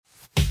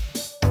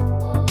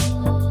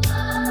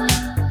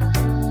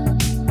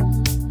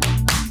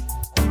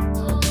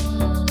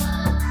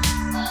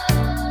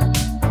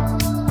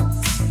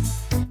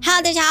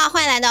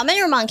来到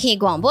Mandarin Monkey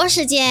广播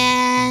时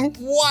间。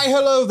 Why,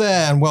 hello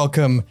there, and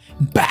welcome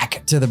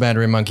back to the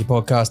Mandarin Monkey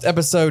podcast,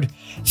 episode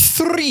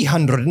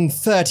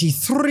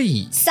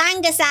 333.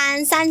 三个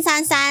三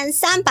333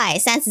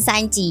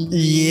 333集。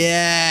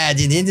 Yeah,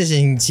 今天是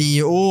星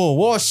期五，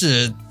我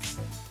是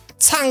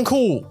仓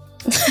库。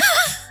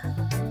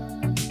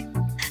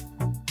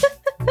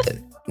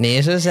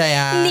你是谁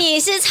啊？你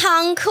是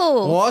仓库，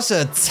我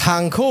是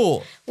仓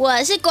库。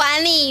我是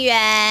管理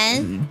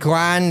员。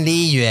管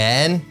理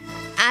员。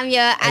 I'm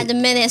your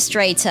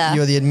administrator.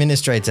 You're the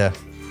administrator.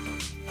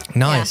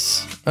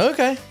 Nice. Yeah.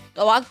 Okay.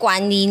 我要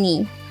管理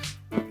你。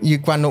 You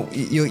管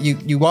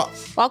you what?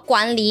 我要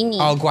管理你。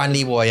哦，管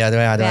理我呀，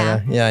对啊。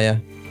Yeah.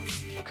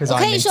 Because 我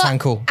可 I'm 以 in 说仓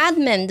库。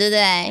 admin 对不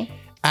对？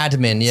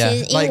 Admin, yeah. 其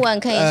实英文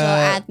可以说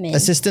admin.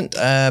 Assistant,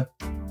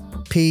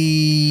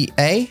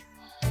 PA?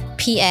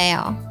 PA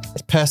哦。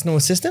 Personal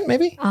assistant,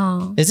 maybe?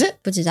 哦， Is it?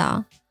 不知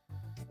道。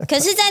可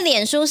是在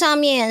脸书上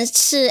面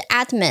是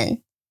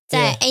admin，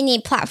 在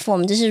any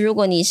platform 就是如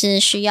果你是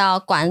需要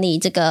管理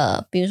这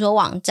个比如说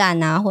网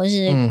站啊，或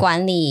是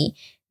管理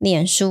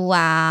脸书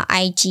啊、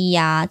IG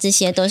啊，这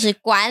些都是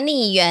管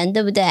理员，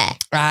对不对？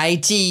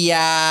 IG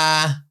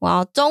呀。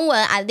哇，中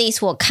文 at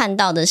least 我看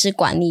到的是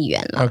管理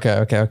员了。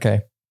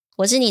 Okay.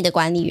 我是你的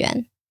管理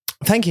员。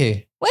 Thank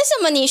you. 为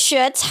什么你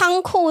学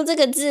仓库这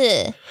个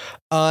字？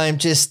 I'm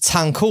just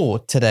仓库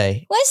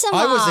today. 为什么？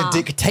 I was a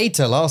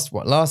dictator last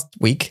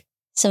week.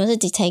 什么是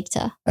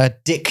dictator？ A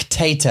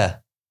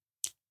dictator.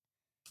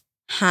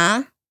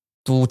 哈？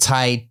独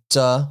裁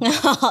者。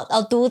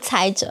哦，独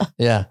裁者。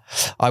 Yeah.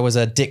 I was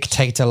a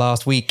dictator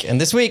last week, and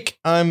this week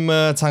I'm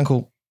仓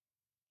库.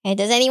 Okay,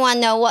 does anyone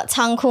know what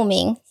仓库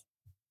means?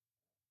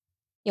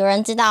 有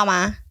人知道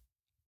吗？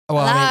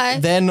 Well, I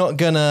mean, they're not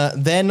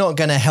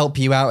gonna help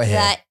you out here.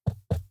 Like,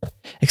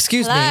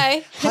 Excuse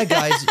me. Hi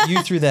guys,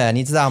 you through there.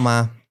 你知道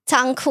吗？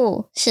仓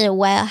库是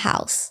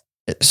warehouse，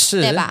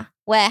 是，对吧？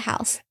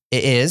 warehouse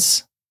It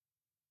is.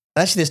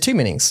 Actually, there's two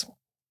meanings.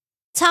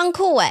 仓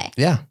库欸。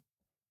 Yeah.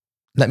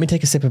 Let me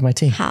take a sip of my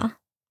tea. 好，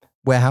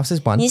 Warehouse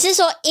is one. 你是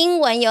说英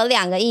文有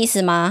两个意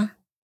思吗？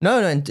 No,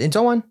 in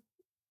中文.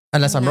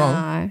 Unless I'm wrong.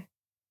 No.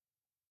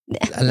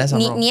 Unless I'm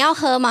你 wrong. 要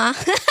喝吗？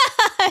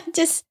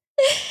就是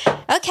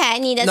OK，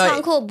 你的 No.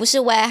 仓库不是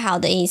warehouse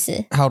的意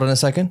思。 Hold on a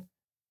second.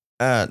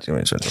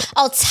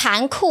 哦，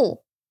残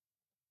酷。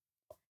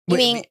You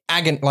mean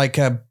like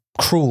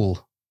cruel.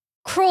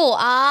 cruel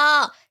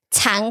哦，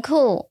残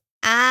酷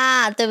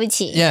啊，对不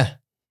起。 Yeah.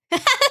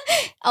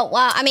 Oh,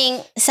 well, I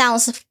mean,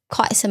 sounds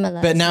quite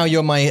similar. But now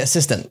you're my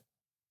assistant.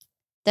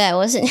 对，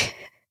我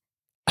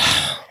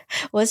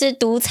是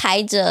独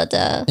裁者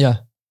的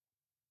Yeah.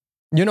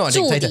 You're not a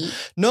助 dictator. 理。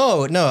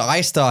 No,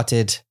 I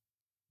started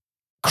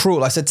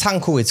cruel. I said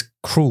仓库 is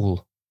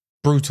cruel.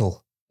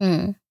 Brutal.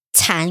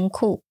 残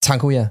酷。仓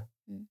庫, yeah.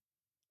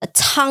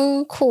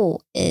仓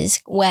库 is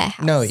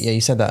warehouse. No, yeah,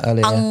 you said that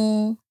earlier.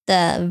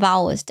 The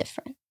vowel is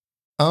different.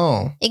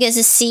 Oh. 一个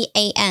是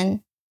CAN.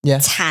 Yeah.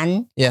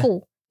 残酷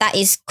Yeah. That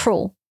is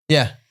cruel.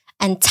 Yeah.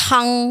 And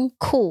仓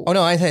库 Oh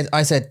no, I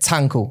said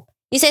仓庫.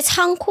 You say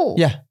仓库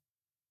Yeah.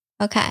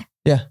 Okay.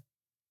 Yeah.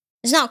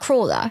 It's not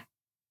cruel though.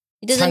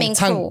 It doesn't mean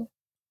cruel.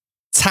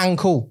 仓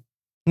庫,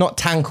 not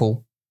仓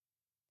庫.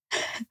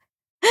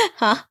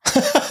 哈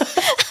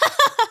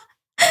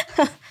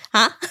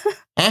哈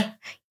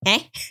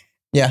哎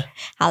Yeah.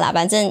 好啦，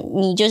反正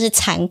你就是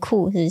残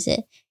酷，是不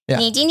是？ Yeah.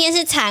 你今天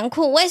是残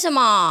酷，为什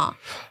么？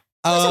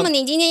为什么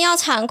你今天要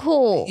残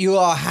酷？ You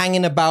are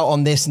hanging about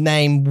on this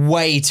name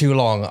way too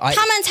long.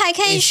 他们才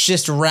可以 It's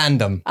just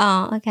random.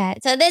 哦 OK，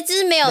 so 这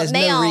是没有 There's no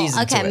reason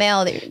to OK it. 没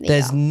有理由。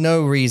 There's no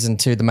reason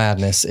to the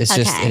madness. It's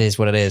just, Okay. it is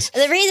what it is.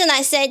 The reason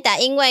I said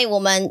that， 因为我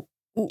们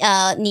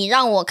你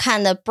让我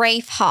看了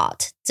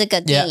Braveheart 这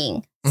个电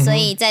影， Yeah. 所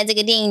以在这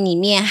个电影里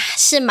面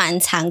是蛮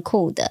残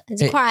酷的。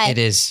It's quite It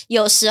is.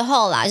 有时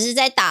候啦，就是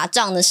在打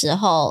仗的时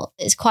候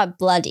 ，it's quite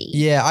bloody.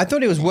 Yeah, I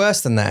thought it was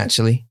worse than that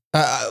actually.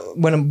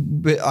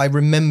 When I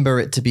remember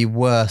it to be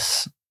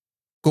worse,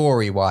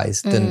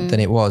 gory-wise than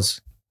it was.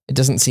 It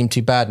doesn't seem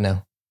too bad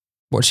now.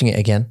 Watching it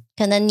again.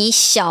 可能你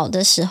小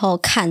的时候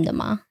看的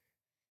嘛，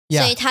 Yeah.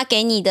 所以他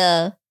给你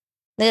的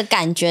那个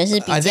感觉是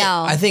比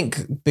较 I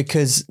think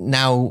because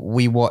now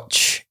we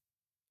watch,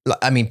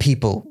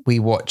 people, we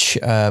watch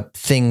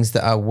things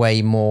that are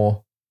way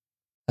more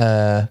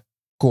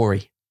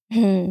gory.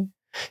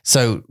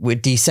 So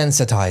we're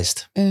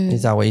desensitized.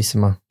 Is that what you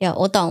said? 有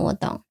我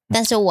懂，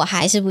但是我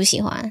还是不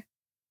喜欢。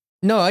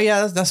 No,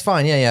 yeah, that's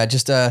fine. Yeah.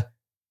 Just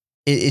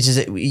it's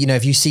just,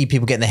 if you see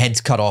people getting their heads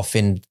cut off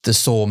in the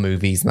Saw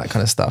movies and that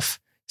kind of stuff,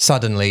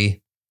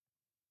 suddenly,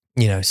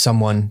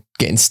 someone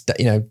getting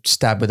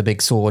stabbed with a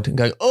big sword and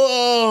going,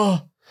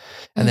 oh,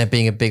 and there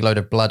being a big load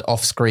of blood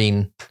off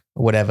screen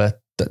or whatever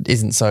that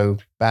isn't so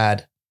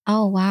bad.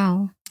 Oh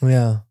wow.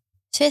 Yeah.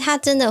 所以它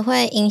真的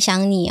会影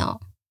响你哦。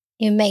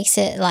It makes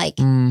it like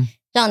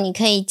让你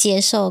可以接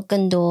受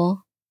更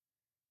多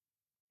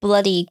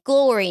bloody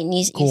gory，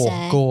 你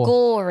say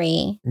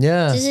gory，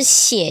 Yeah. 就是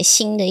血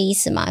腥的意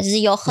思嘛，就是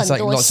有很多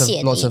It's like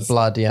血的 lots 意 of 思。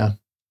 blood, yeah.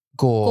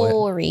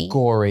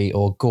 gory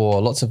or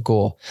gore, lots of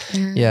gore.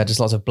 Yeah, just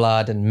lots of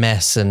blood and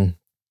mess and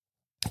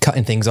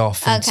cutting things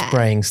off and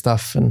spraying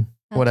stuff and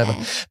whatever.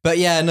 But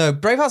yeah, no,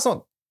 Braveheart's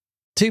not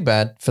too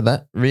bad for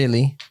that,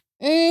 really.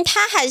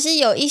 他还是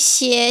有一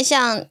些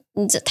像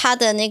他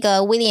的那个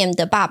William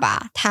的爸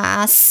爸，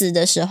他死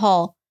的时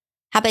候，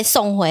他被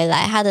送回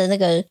来，他的那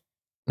个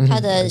他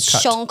的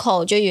胸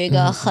口就有一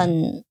个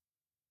很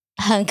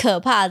可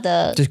怕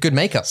的 just good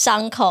makeup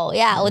伤口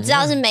呀，我知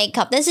道是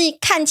makeup， 但是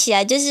看起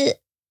来就是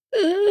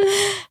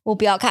我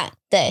不要看，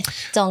对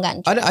这种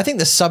感觉。I think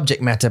the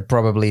subject matter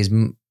probably is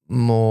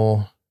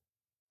more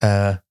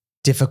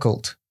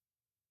difficult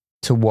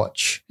to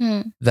watch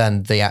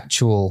than the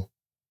actual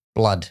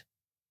blood,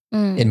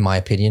 in my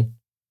opinion.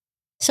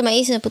 什么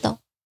意思？不懂。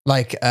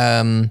Like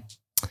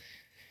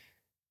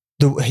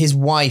his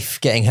wife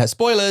getting her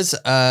spoilers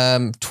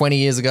 20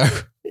 years ago.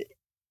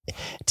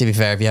 To be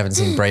fair, if you haven't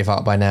seen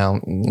Braveheart by now,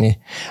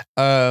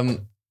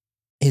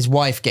 his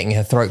wife getting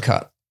her throat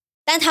cut.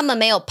 但他们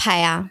没有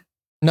拍啊。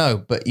No,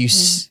 but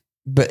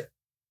but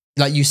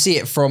like you see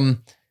it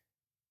from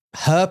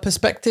her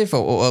perspective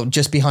or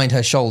just behind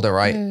her shoulder,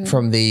 right?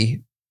 From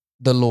the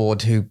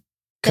Lord who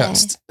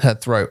cuts her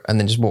throat and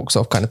then just walks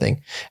off kind of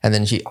thing. And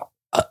then she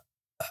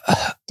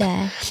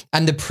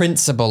and the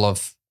principle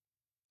of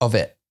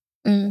it.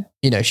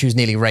 You know, she was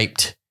nearly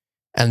raped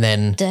and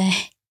then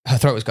her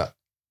throat was cut.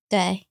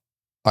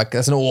 Like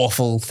that's an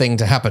awful thing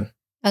to happen.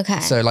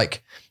 Okay. So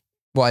like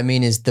what I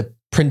mean is the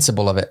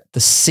principle of it, the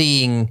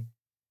seeing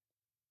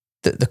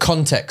the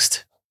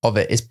context of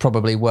it is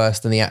probably worse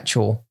than the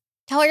actual.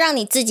 它会让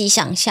你自己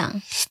想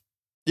象。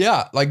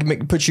Yeah, like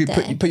put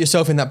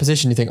yourself in that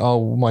position. You think,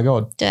 oh my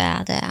god. 对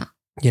啊。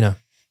You know.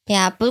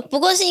 Yeah, 不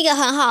过是一个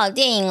很好的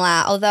电影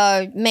啦。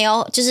Although 没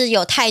有，就是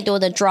有太多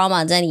的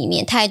drama 在里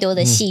面，太多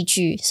的戏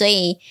剧，所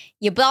以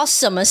也不知道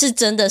什么是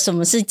真的，什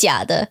么是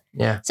假的。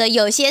Yeah. 所以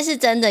有些是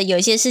真的，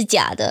有些是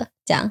假的，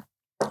这样。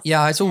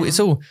Yeah, it's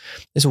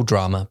all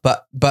drama,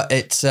 but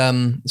it's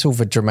all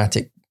for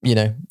dramatic. You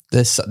know,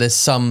 there's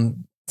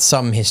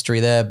some history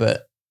there,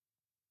 but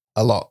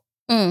a lot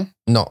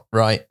not,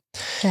 right?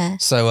 对。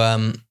So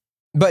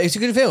but it's a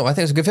good film. I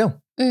think it's a good film.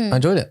 I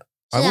enjoyed it.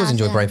 I always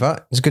enjoyed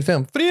Braveheart. It's a good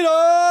film.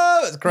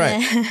 It's great.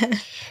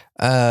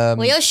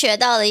 我又学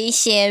到了一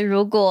些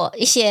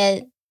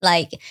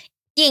like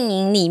电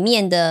影里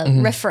面的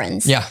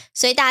reference. Yeah.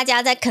 所以大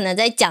家可能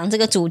在讲这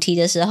个主题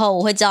的时候，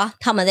我会知道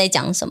他们在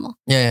讲什么。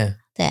Yeah.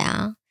 对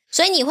啊。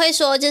所以你会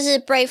说，就是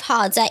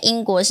Braveheart 在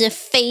英国是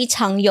非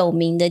常有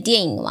名的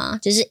电影吗？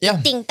就是一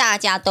定大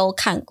家都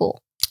看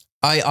过。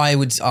I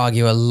would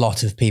argue a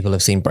lot of people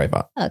have seen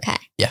Braveheart. Okay.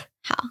 Yeah.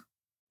 好。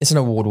It's an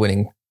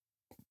award-winning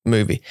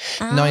movie.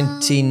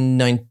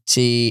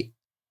 1998?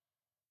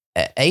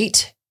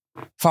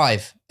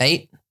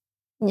 8?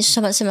 你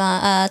什么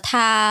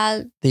他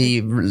The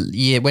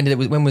year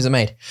when was it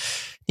made?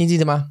 你记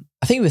得吗?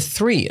 I think it was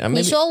 3.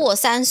 你说我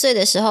3岁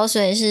的时候，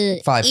所以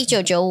是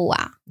1995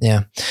啊。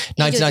Yeah.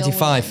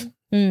 1995.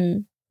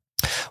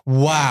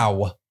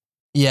 Wow.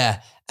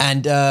 Yeah.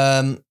 And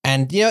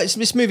you know,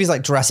 this movie is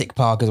like Jurassic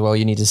Park as well.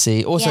 You need to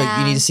see. Also,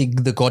 you need to see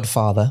The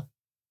Godfather.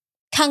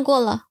 看过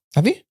了。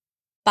Have you?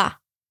 爸。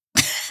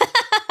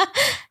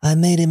I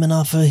made him an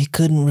offer he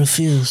couldn't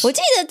refuse. 我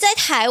记得在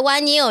台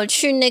湾也有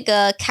去那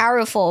个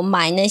Carrefour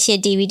买那些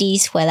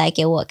DVDs 回来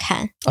给我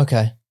看。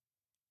Okay.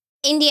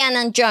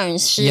 Indiana Jones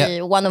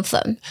是 one of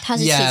them. 他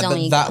是其中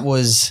一个。Yeah, but that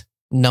was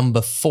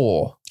number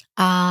 4.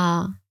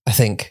 I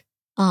think.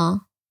 I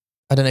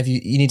don't know if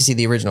you need to see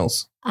the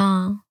originals.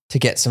 To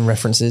get some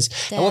references.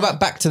 And what about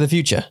Back to the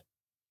Future?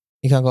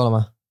 你看过了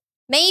吗?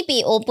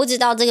 Maybe 我不知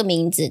道这个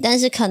名字，但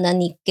是可能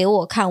你给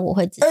我看我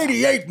会知道。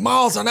88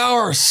 miles an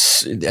hour.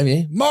 I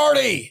mean,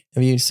 Marty.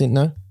 Have you seen?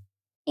 No.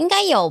 应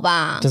该有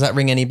吧 Does that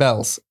ring any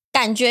bells?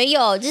 感觉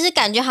有，就是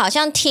感觉好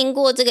像听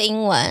过这个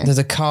英文。There's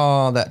a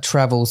car that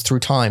travels through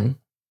time.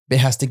 It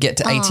has to get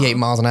to 88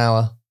 miles an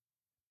hour.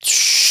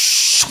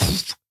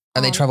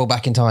 And they travel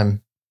back in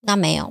time. 那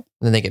没有。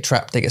And then they get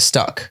trapped. They get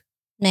stuck.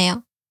 没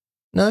有。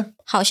No?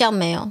 好像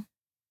没有。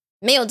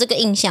没有这个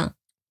印象。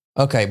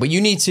Okay, but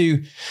you need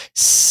to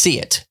see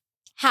it.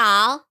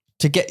 好。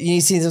You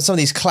need to see some of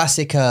these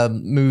classic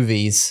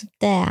movies.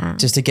 对啊。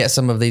Just to get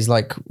some of these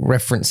like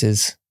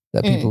references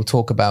that people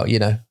talk about, you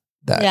know,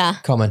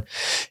 that common.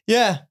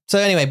 Yeah. So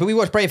anyway, but we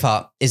watched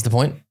Braveheart is the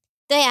point.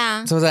 对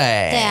啊。是不是？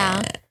对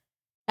啊。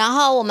然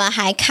后我们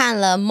还看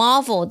了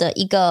Marvel 的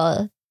一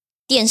个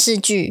电视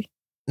剧。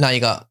哪一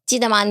个？记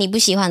得吗？你不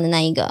喜欢的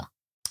那一个。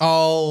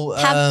哦，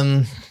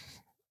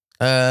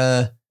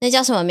那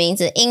叫什么名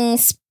字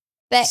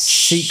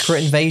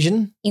 ？Secret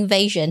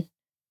Invasion?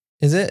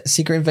 Is it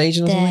Secret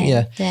Invasion or something?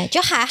 Yeah. 对，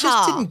就还好。It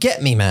just didn't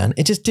get me, man.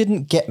 It just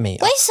didn't get me.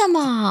 为什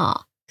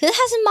么？可是它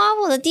是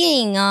Marvel 的电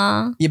影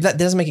啊。Yeah, but that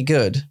doesn't make it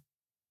good.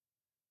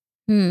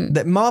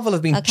 That Marvel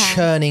have been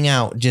churning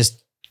out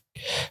just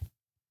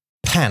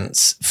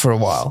pants for a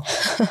while,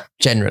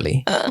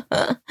 generally.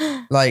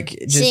 Like,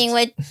 just, 是因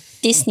为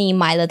Disney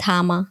买了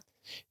它吗？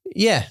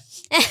 Yeah.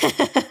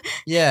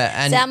 Yeah.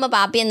 And 所以他们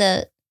把它变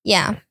得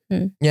Yeah.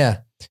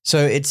 So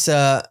it's,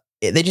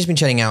 they've just been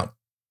churning out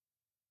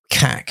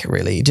cack,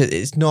 really.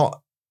 It's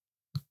not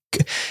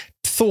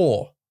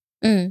Thor,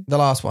 the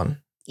last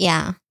one.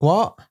 Yeah.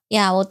 What?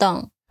 Yeah, 我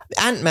懂。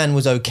 Ant-Man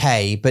was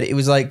okay, but it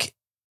was like,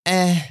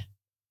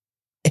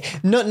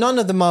 none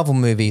of the Marvel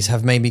movies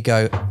have made me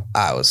go,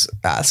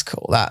 that's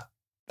cool. That.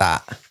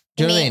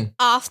 Do you know what I mean?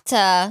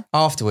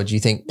 Afterwards, you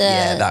think,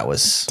 that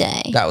was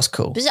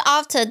cool. 不是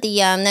after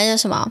the 那叫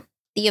什么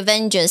The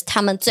Avengers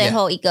他们最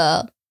后一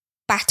个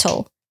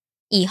battle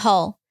以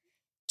后，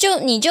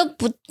你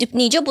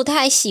就不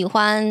太喜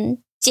欢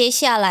接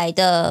下来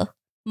的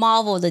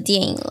Marvel 的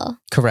电影了。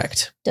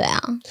Correct. 对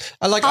啊，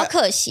好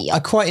可惜哦。I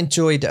quite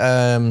enjoyed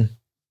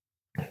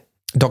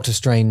Doctor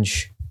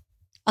Strange.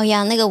 哦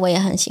呀，那个我也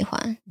很喜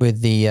欢。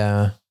With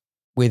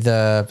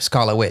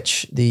Scarlet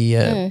Witch,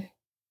 the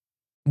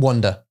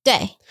Wanda.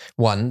 对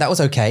one that was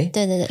okay.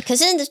 对，可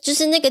是就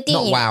是那个电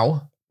影 Not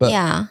wow, but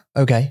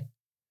okay.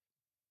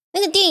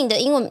 那个电影的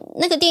英文，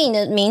那个电影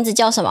的名字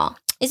叫什么？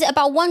 Is it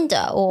about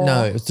Wanda? Or...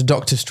 No, it was the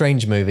Doctor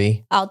Strange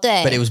movie. 哦，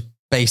对 But it was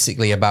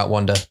basically about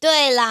Wanda.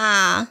 对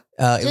啦，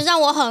就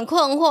让我很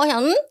困惑，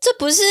想这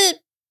不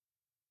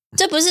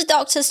是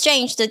Doctor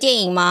Strange 的电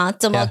影吗？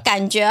怎么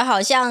感觉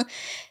好像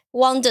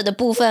Wanda 的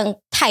部分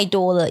太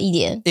多了一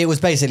点？ It was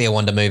basically a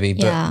Wanda movie,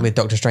 but with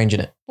Doctor Strange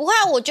in it. 不会，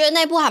我觉得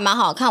那部还蛮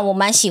好看，我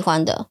蛮喜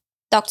欢的。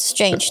Doctor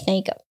Strange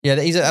那个 Yeah,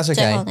 that's okay.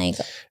 最后那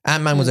个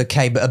Ant-Man was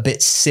okay, but a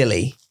bit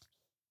silly.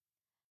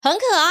 很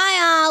可爱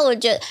啊，我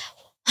觉得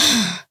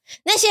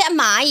那些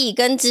蚂蚁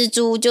跟蜘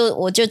蛛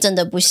我就真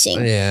的不行。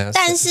Yeah,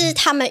 但是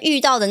他们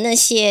遇到的那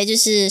些就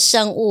是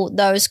生物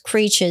those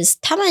creatures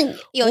他们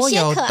有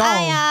些可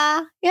爱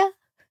啊 Yeah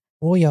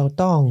我有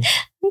洞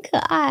很可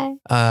爱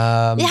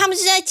因为他们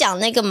是在讲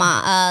那个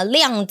嘛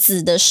量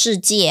子的世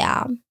界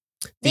啊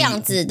量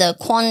子的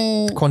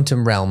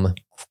quantum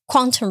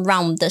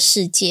realm 的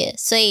世界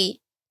所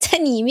以在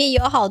里面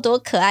有好多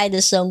可爱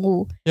的生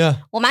物 Yeah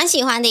我蛮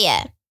喜欢的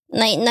耶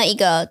那一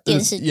个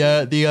电视剧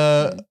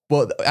Yeah,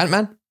 what,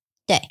 Ant-Man?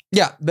 对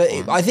Yeah, but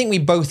I think we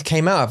both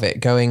came out of it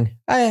going,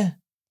 Yeah,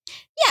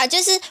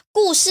 就是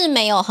故事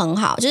没有很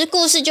好，就是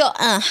故事就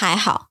还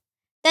好，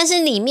但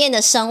是里面的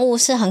生物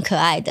是很可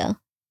爱的，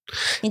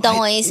你懂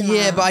我意思吗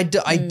Yeah, but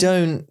I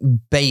don't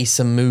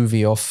base a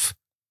movie off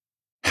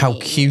how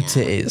cute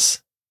it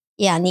is.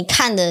 Yeah, 你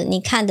看的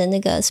那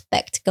个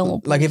spect 跟我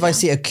不一样 Like if I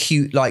see a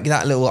cute, like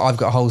that little I've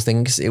got holes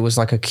thing, it was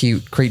like a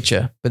cute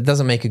creature, but it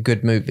doesn't make a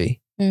good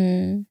movie.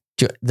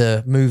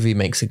 The movie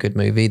makes a good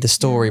movie. The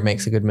story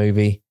makes a good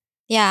movie.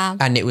 Yeah.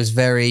 And it was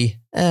very,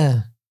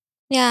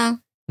 Yeah.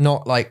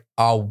 Not like,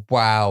 oh,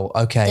 wow.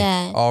 Okay.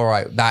 Yeah. All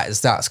right.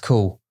 That's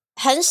cool.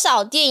 很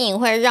少电影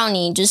会让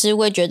你就是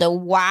会觉得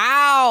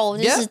哇哦，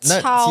就是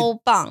超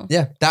棒。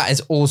Yeah, that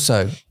is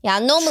also.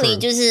 Yeah, normally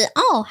就是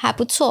还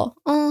不错。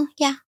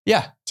Yeah.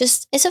 Yeah.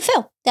 Just it's a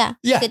film. Yeah.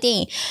 一个电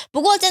影。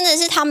不过真的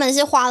是他们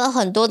是花了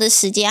很多的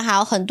时间，还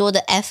有很多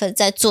的 effort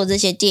在做这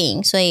些电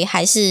影，所以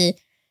还是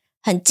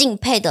很敬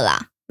佩的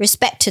啦。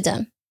Respect to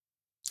them.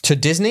 To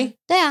Disney?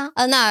 对啊，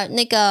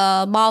那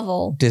个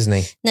Marvel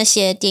Disney 那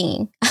些电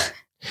影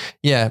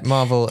Yeah,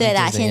 Marvel 对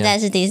啦 Disney, 现在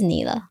是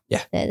Disney 了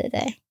Yeah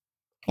对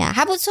呀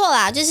还不错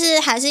啦就是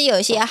还是有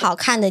一些好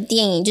看的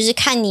电影就是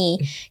看你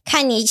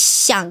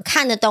想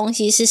看的东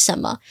西是什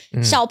么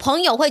小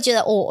朋友会觉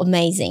得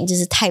amazing 就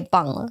是太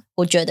棒了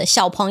我觉得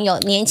小朋友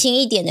年轻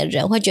一点的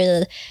人会觉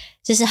得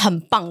就是很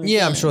棒的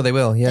Yeah, I'm sure they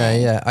will.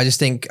 Yeah. I just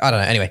think I don't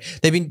know. Anyway,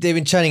 they've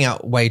been churning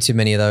out way too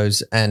many of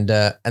those, and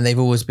they've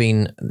always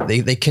been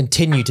they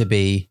continue to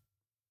be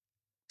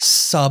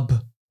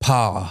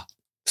subpar.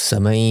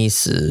 什么意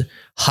思？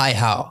还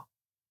好。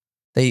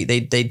They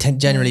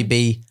tend generally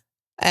be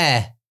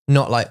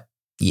not like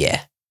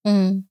yeah.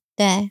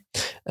 对。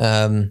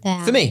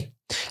For me,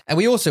 and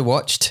we also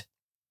watched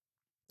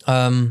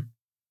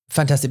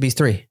Fantastic Beasts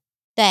 3.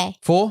 对。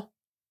4.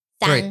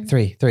 3.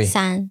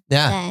 3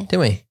 Yeah, didn't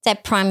we? 在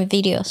Prime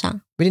Video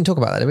上 We didn't talk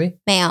about that, did we?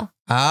 没有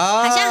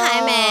好像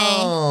还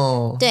没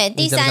对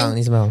第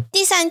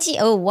三季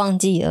我忘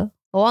记了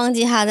我忘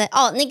记他在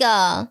那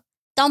个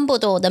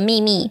Dumbledore 的秘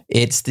密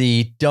It's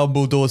the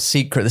Dumbledore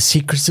secret, the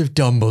secrets of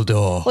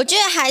Dumbledore. 我觉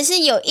得还是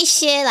有一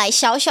些来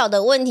小小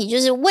的问题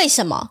就是为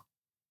什么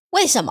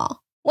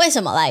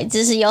来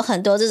就是有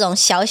很多这种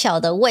小小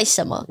的为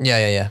什么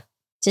Yeah.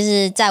 就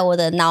是在我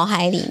的脑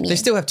海里面 They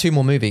still have 2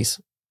 more movies.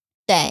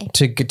 对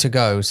to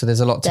go, so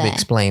there's a lot to be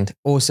explained.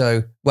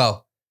 Also,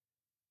 well,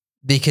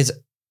 because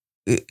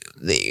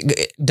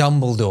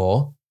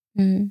Dumbledore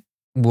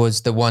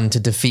was the one to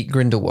defeat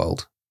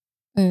Grindelwald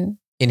in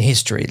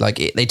history. Like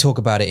they talk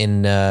about it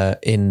in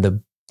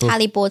the book,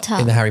 Harry Potter.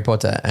 In the Harry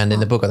Potter and in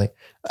the book, I think.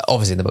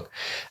 Obviously in the book.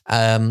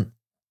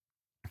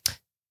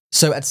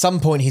 So at some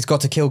point he's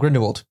got to kill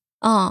Grindelwald.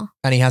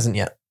 And he hasn't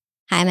yet.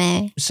 还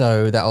没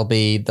So that'll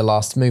be the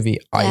last movie,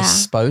 I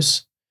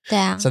suppose. 对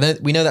啊 So then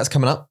we know that's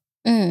coming up.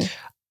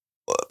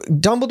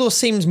 Dumbledore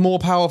seems more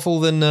powerful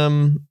than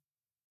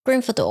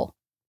Grindelwald.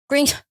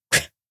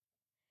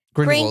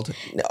 Grindelwald.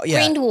 Yeah.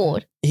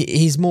 Grindelwald.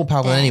 He's more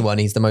powerful than anyone.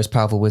 He's the most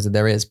powerful wizard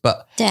there is.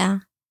 But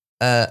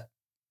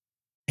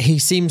he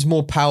seems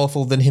more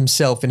powerful than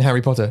himself in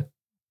Harry Potter.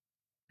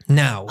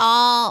 now.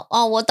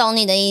 我懂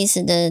你的意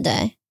思，对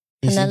对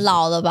对，可能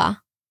老了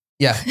吧。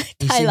Yeah,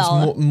 he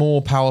seems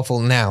more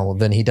powerful now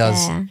than he does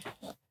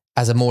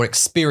as a more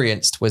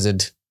experienced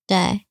wizard.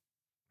 对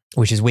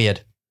which is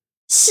weird.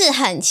 是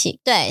很奇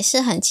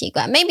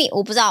怪 ，maybe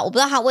我不知道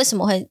他为什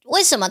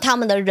么他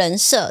们的人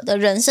设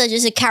就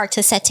是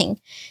character setting，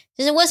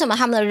 就是为什么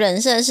他们的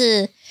人设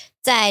是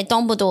在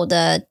东布多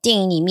的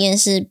电影里面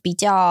是比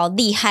较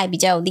厉害、比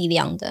较有力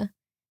量的，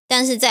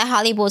但是在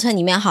哈利波特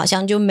里面好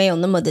像就没有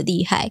那么的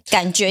厉害，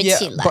感觉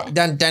起来。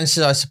Yeah, 但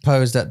是 I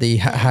suppose that the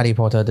Harry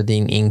Potter 的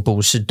电影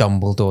不是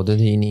Dumbledore 的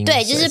电影，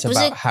对，就是不是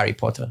Harry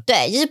Potter，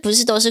 对，就是不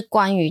是都是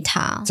关于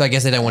他。So I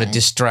guess they don't want to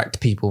distract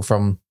people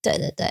from 对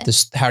the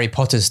Harry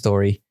Potter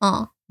story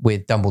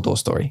with Dumbledore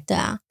story。对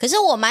啊，可是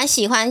我蛮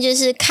喜欢，就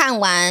是看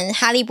完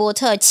哈利波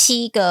特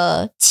七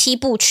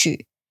部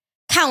曲，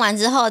看完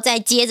之后再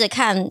接着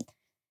看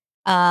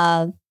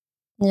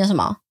那叫什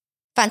么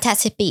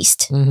Fantastic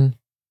Beast。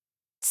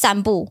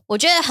3部我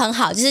觉得很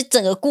好，就是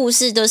整个故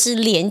事都是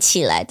连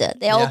起来的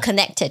 ，they all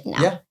connected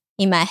now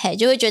in my head，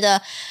 就会觉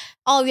得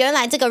原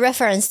来这个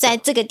reference 在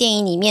这个电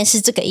影里面是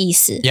这个意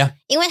思。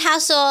因为他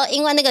说，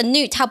因为那个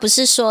Newt 他不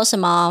是说什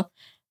么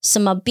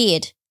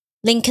beard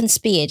Lincoln's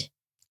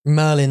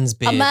beard。Merlin's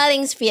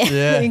beard，Merlin's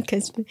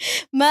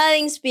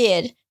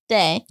beard，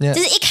 对，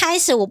就是一开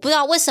始我不知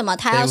道为什么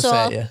他要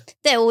说，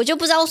对我就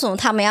不知道为什么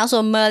他们要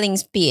说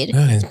Merlin's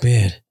beard，Merlin's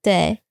beard，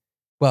 对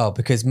 ，Well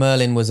because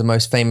Merlin was the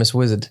most famous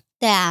wizard。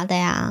对啊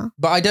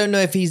But I don't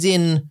know if he's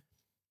in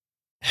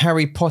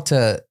Harry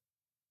Potter.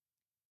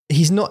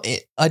 He's not.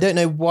 I don't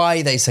know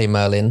why they say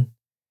Merlin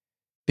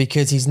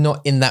because he's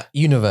not in that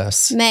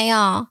universe. 没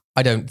有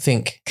I don't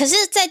think. 可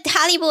是在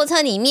哈利波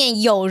特里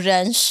面有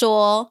人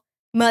说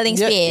Merlin's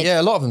beard. Yeah,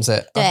 a lot of them say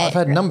it. I've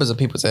heard numbers of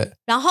people say it.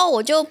 然后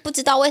我就不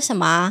知道为什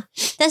么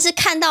但是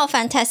看到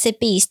Fantastic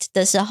Beast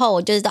的时候我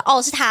就知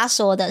道是他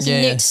说的，是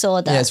Newt 说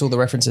的。Yeah, it's all the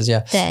references,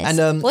 yeah. 对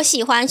And 我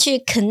喜欢去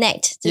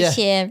connect 这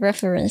些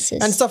references.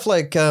 And stuff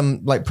like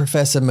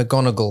Professor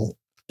McGonagall,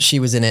 she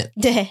was in it.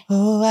 对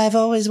Oh, I've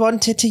always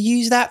wanted to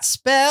use that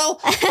spell.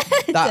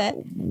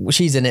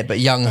 She's in it, but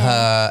young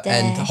her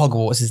and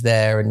Hogwarts is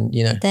there and,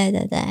 you know.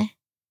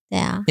 对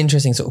啊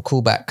Interesting sort of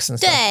callbacks and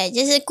stuff. 对，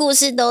就是故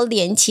事都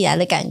连起来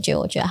的感觉，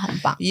我觉得很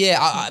棒。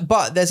Yeah,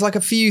 but there's like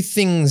a few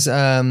things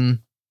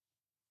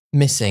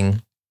missing.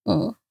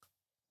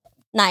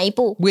 哪一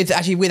部 with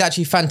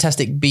actually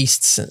Fantastic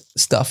Beasts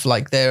stuff,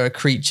 like there are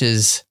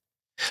creatures.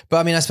 But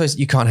I mean, I suppose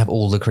you can't have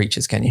all the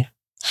creatures, can you?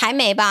 还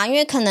没吧，因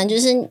为可能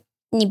就是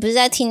你不是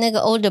在听那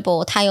个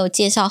Audible， 他有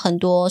介绍很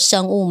多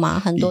生物嘛，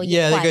很多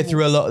Yeah, they go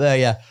through a lot there,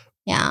 yeah.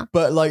 Yeah.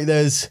 But like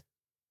there's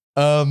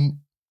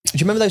do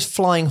you remember those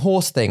flying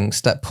horse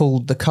things that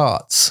pulled the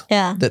carts?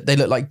 Yeah. That they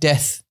look like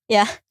death.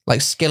 Yeah.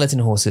 Like skeleton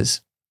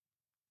horses.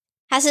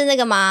 他是那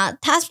个吗？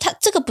他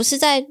这个不是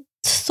在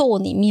Thor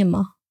里面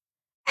吗？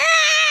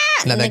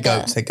 No, they're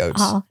goats. They're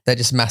goats. They're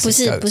just massive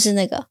goats. 不是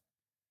那个。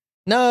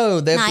No,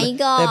 they're 哪一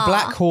个？ They're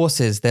black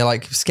horses. They're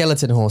like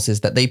skeleton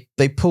horses that they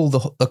pull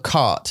the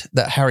cart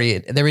that Harry.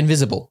 They're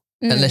invisible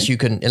unless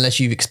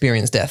you've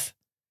experienced death.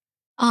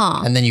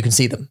 And then you can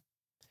see them.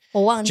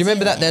 我忘记了。 Do you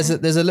remember that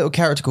there's a little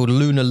character called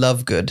Luna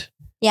Lovegood?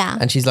 Yeah.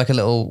 And she's like a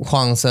little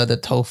黄色的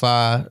头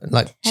发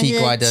like 奇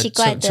怪的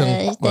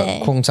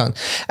空长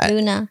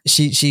Luna.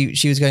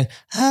 She was going,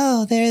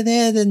 oh, they're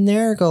the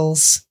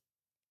Nurgles.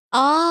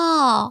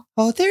 Oh,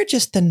 they're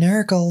just the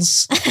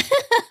Nurgles.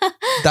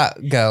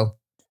 That girl.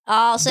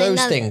 So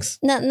those things.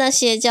 那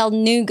些叫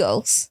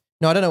Nurgles.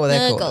 No, I don't know what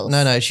they're called.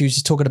 No, she was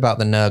just talking about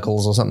the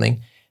Nurgles or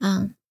something.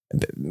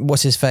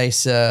 What's his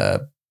face?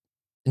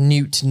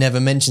 Newt never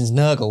mentions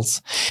Nurgles.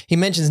 He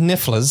mentions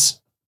Nifflers.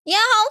 呀，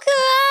好可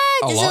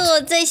爱，这是我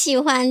最喜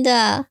欢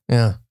的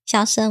Yeah.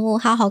 小生物，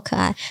好可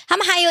爱。他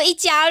们还有一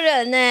家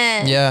人呢。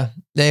Yeah,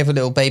 they have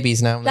little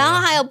babies now. 然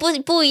后还有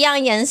不一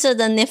样颜色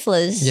的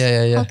Nifflers.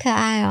 Yeah. 好可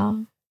愛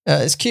哦。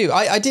It's cute.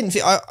 I didn't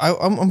think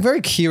I'm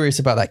very curious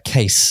about that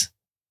case.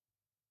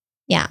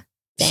 Yeah.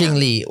 心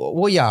里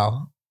我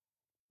要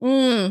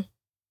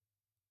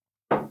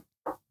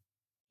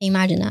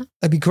Imagine that.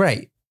 It'd be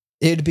great.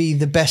 It'd be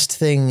the best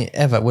thing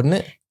ever, wouldn't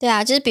it? 对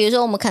啊，就是比如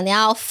说我们可能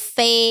要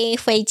飞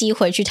机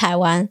回去台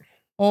湾，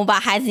我们把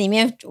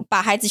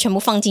孩子全部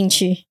放进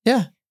去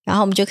Yeah. 然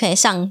后我们就可以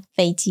上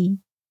飞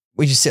机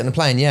We just sit on the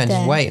plane, yeah, and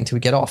just wait until we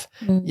get off.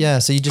 Yeah,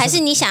 so you just 还是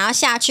你想要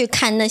下去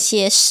看那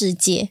些世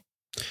界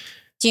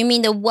Do you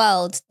mean the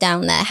world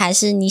down there 还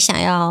是你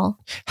想要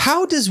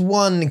How does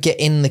one get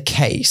in the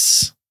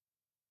case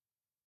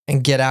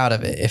and get out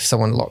of it if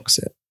someone locks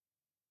it?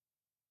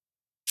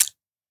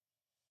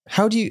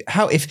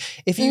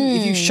 If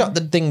you shut the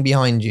thing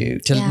behind you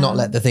to not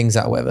let the things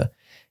out, whatever,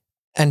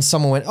 and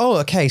someone went, oh,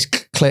 a case,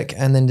 click,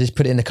 and then just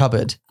put it in the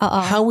cupboard,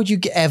 how would you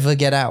ever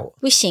get out?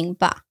 不行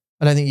吧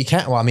I don't think you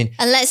can. Well, I mean,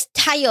 unless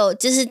它有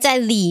就是在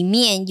里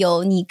面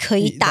有你可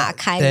以打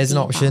开的 There's an 地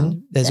方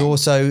option. There's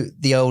also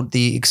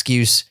the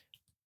excuse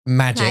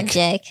magic.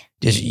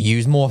 Just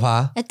use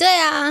morpha. 对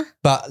啊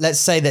But let's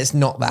say that's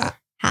not that.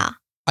 好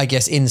I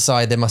guess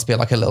inside there must be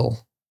like a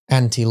little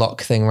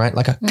anti-lock thing, right?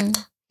 Like a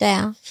对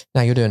啊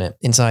now you're doing it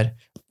inside.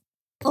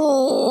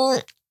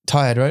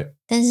 tired, right?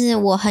 但是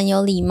我很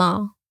有礼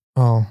貌。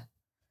Oh.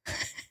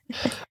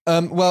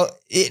 Well,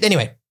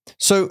 anyway,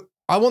 so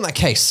I want that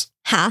case.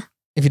 好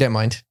If you don't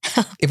mind.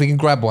 If we can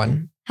grab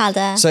one. 好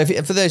的 So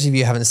for those of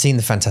you who haven't seen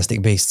the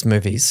Fantastic Beasts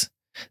movies,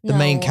 the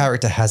main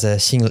character has a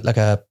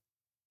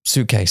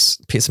suitcase,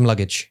 some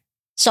luggage.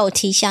 手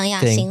提箱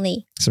呀 thing, 行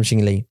李 some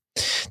行李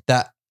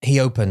that he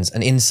opens,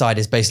 and inside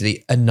is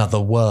basically another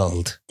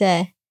world.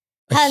 对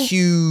A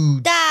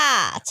huge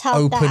大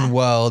超大 open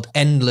world,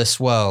 endless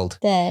world.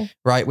 对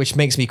Right? Which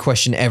makes me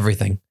question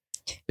everything.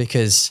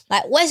 Because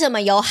来为什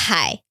么有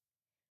海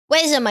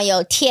为什么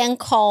有天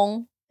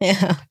空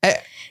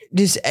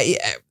there's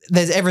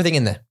everything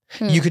in there.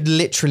 You could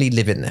literally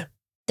live in there.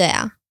 对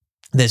啊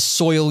There's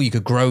soil, you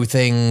could grow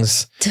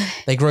things. 对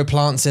They grow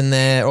plants in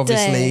there,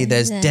 obviously.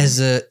 对 There's 对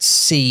deserts,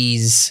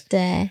 seas,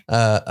 对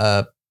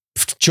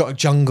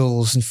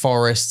jungles and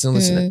forests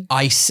and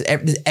ice.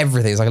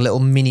 Everything. It's like a little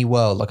mini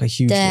world, like a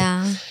huge 对 thing.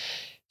 啊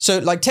So,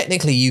 like,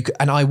 technically, you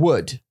and I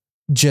would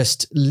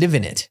just live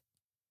in it.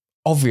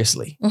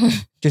 Obviously,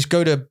 just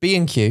go to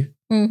B&Q,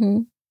 嗯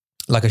哼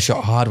like a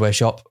hardware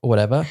shop or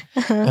whatever,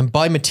 and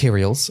buy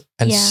materials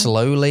and Yeah.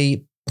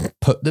 slowly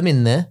put them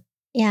in there,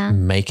 Yeah.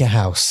 make a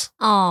house.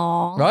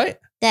 哦 Right?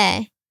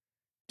 对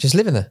Just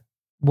live in there.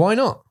 Why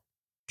not?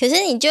 可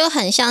是你就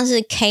很像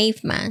是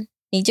caveman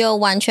你就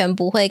完全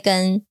不会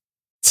跟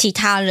其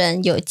他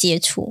人有接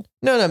触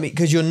No,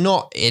 because you're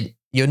not in there.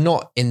 You're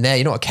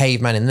not a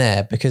caveman in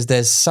there because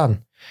there's sun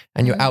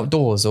and you're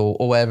outdoors or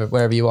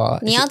wherever you are.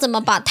 你要怎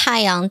么把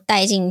太阳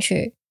带进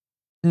去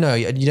No,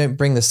 you don't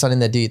bring the sun in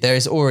there, do you? There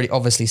is already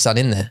obviously sun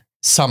in there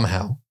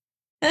somehow.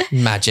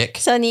 Magic.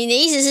 所以你的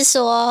意思是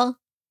说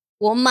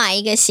我买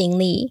一个行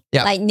李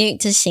Yeah. like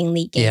Newt 的行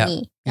李给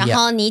你 Yeah. 然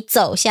后你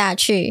走下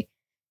去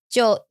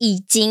就已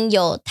经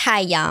有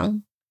太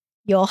阳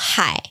有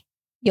海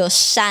有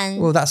山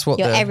Well, that's what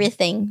有 the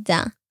everything 这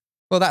样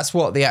well, that's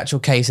what the actual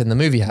case in the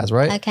movie has,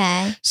 right?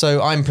 OK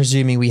So I'm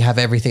presuming we have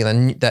everything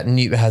that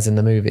Newt has in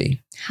the movie.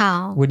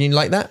 好 Wouldn't you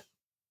like that?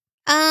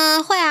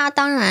 会啊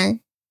当然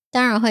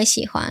会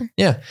喜欢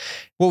Yeah.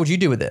 What would you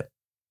do with it?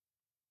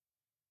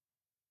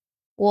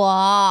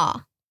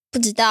 我不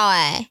知道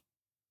欸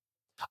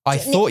I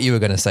thought you were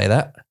going to say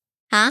that.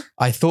 啊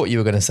I thought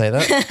you were going to say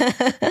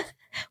that.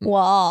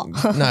 我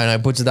No,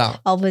 不知道.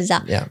我不知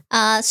道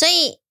Yeah. 所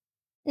以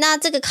那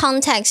这个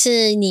context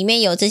是里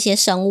面有这些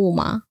生物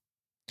吗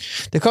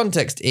The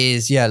context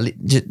is, you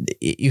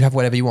have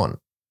whatever you want.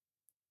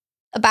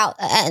 about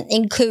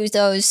include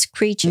those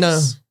creatures No.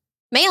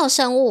 没有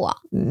生物啊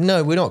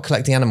No, we're not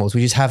collecting animals.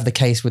 We just have the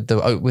case with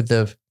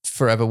the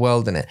forever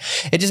world in it.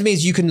 It just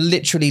means you can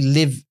literally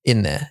live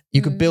in there.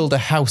 You could build a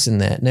house in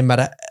there, no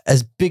matter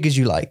as big as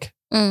you like.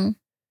 嗯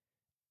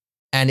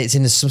And it's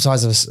in the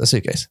size of a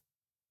suitcase.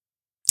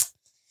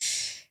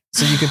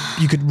 So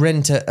you could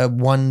rent a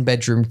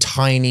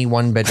tiny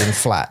one bedroom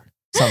flat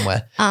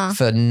somewhere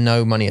for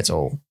no money at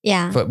all.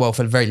 Yeah.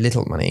 For very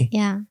little money.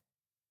 Yeah.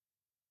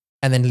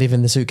 And then live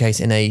in the suitcase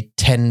in a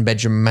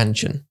 10-bedroom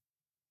mansion.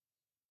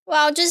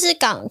 Well, 就是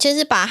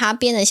把它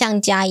变得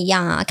像家一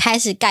样啊，开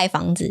始盖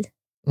房子，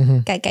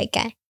盖。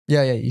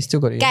Yeah, you still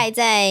got it. 盖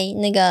在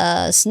那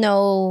个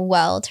Snow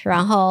World，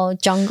然后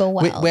Jungle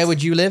World。 Where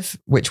would you live?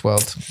 Which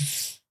world?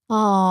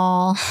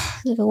 哦，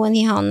这个问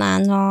题好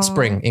难哦。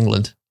Spring,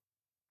 England.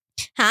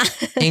 哈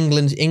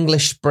England,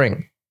 English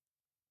spring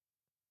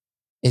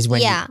is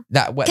when Yeah.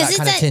 that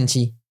kind of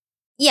tinty.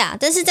 Yeah，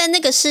 但是在那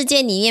个世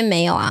界里面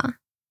没有啊，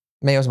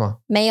没有什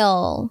么？没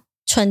有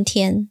春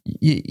天。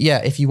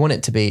Yeah, if you want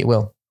it to be, it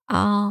will.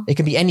 哦， It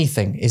can be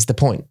anything is the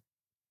point.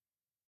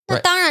 那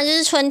当然就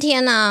是春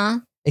天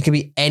啊。It can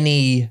be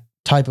any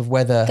type of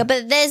weather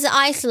But there's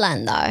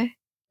Iceland though.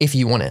 if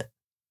you want it.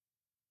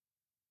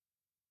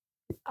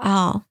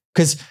 哦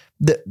Because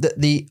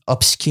the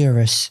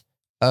obscurus,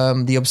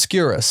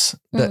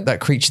 that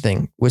creature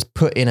thing was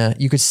put in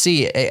you could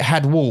see it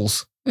had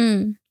walls.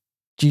 嗯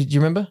Do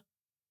you remember?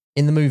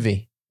 In the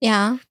movie,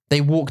 Yeah.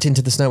 they walked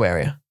into the snow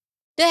area.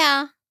 对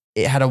啊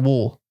It had a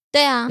wall.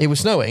 对啊 It was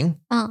snowing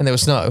and there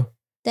was snow,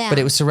 对啊 but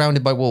it was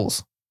surrounded by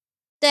walls.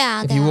 对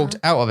啊 If you walked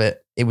out of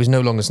it, it was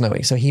no longer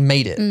snowy. So he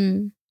made it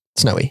嗯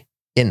snowy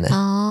in there.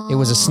 哦 It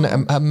was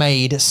a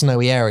made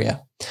snowy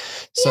area.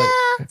 So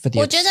for the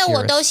我觉得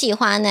我 obscurus. 都喜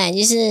欢呢、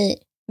就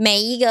是每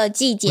一个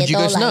季节 Would you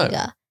都 go 来 snow? 一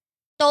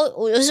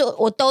个，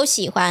我都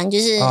喜欢，就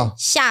是哦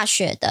下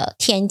雪的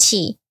天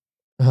气，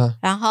 Uh-huh.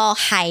 然后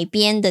海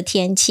边的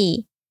天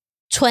气，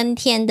春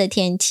天的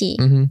天气，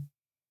 Mm-hmm.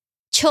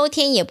 秋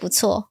天也不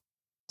错，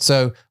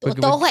 So 我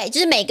都会，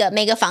就是每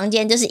个房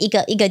间就是一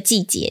个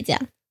季节这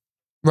样。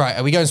 right,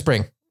 are we going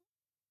spring?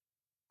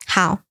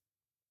 好，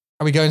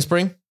 Are we going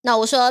spring? 那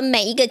我说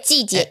每一个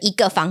季节一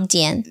个房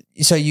间，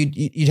 So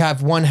you'd have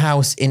one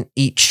house in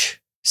each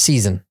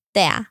season.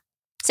 对啊，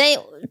所以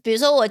比如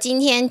说我今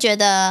天觉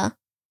得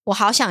我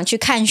好想去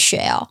看雪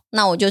哦，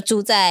那我就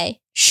住在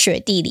雪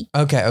地里。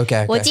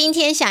 Okay. 我今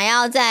天想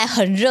要在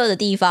很热的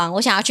地方，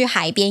我想要去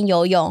海边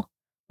游泳，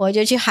我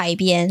就去海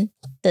边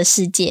的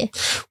世界。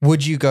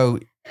 Would you go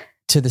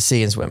to the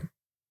sea and swim?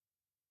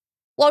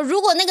 我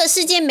如果那个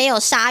世界没有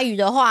鲨鱼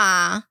的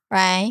话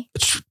right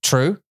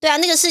True. 对啊，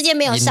那个世界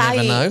没有鲨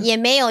You never know. 鱼，也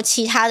没有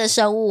其他的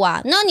生物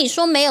啊。那你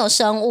说没有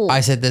生物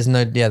I said there's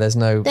no 对啊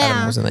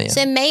animals in there.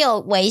 所以没有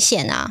危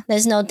险啊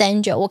There's no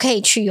danger 我可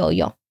以去游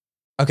泳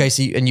Okay,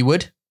 so and you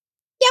would?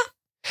 Yeah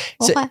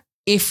我 So 会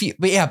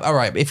but yeah, all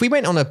right. If we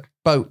went on a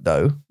boat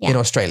though in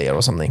Australia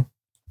or something,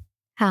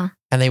 好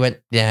and they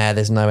went, yeah,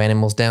 there's no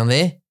animals down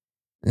there.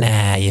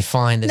 Nah, you're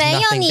fine. There's 没有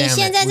nothing 你 down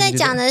现 there. 在 Would 在 you do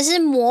讲 that? 的是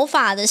魔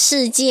法的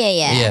世界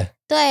耶 Yeah.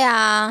 对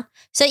啊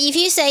So if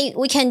you say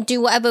we can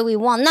do whatever we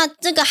want 那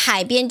这个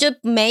海边就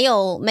没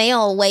有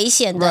危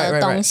险的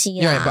东西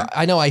Right, 啦 but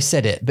I know I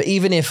said it, but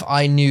even if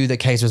I knew the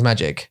case was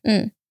magic,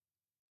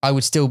 I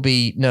would still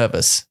be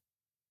nervous.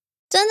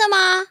 真的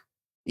吗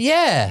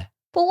Yeah.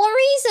 For what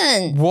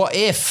reason? What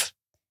if?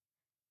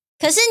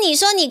 可是你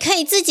说你可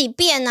以自己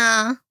变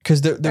啊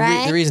Because the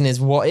Right. reason is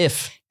what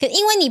if? 可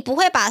因为你不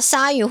会把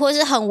鲨鱼或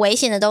是很危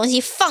险的东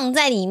西放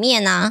在里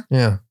面啊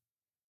Yeah.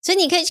 所以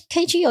你可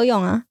以去游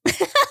泳啊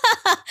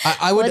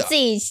I 我 would. 自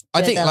己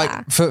I 觉 think 得 like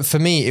啦 for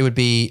me it would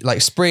be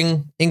like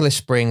English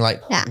spring,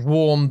 like Yeah.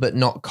 warm but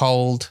not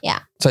cold.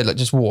 Yeah. So like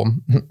just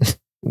warm.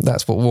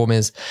 That's what warm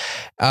is.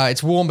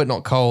 It's warm but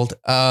not cold.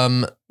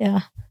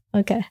 Yeah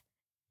Okay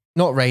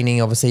Not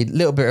raining, obviously.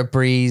 Little bit of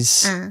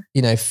breeze.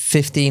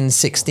 15,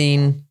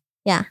 16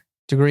 Yeah.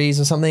 degrees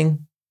or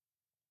something.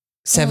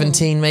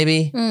 17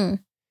 maybe.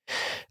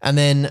 And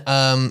then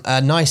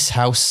a nice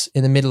house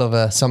in the middle of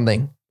a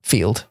something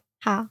field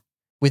好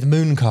with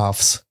moon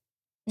calves,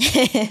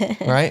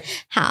 right?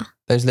 好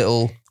Those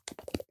little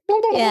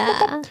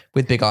Yeah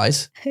with big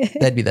eyes.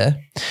 They'd be there.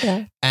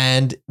 Yeah.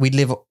 And we'd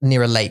live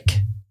near a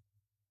lake,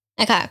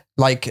 Okay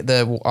like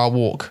our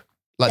walk.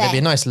 Like there'd be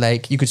a nice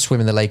lake. You could swim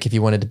in the lake if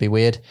you wanted to be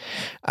weird.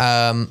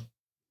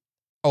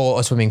 Or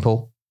a swimming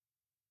pool,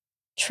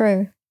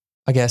 True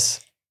I guess.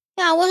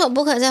 对啊为什么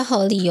不可以在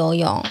河里游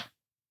泳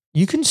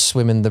You can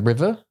swim in the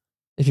river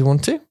if you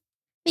want to.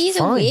 These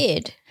Fine. are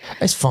weird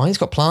It's fine. It's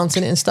got plants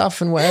in it and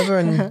stuff and whatever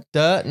and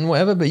dirt and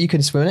whatever, but you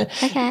can swim in it.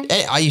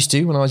 Okay I used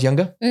to when I was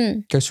younger.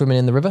 Go swimming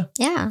in the river.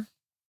 Yeah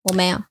我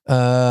没有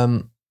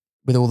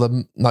With all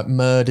the like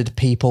murdered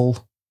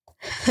people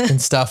and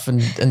stuff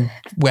and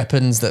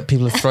weapons that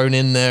people have thrown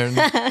in there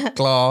and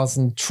glass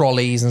and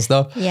trolleys and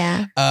stuff.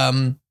 Yeah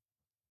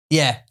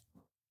Yeah.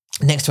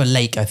 Next to a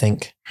lake, I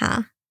think.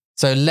 好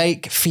So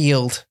lake,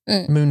 field,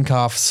 moon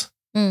calves.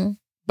 嗯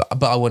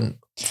But I wouldn't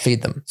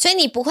feed them. 所以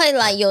你不会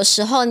来，有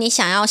时候你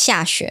想要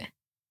下雪，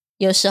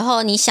有时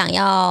候你想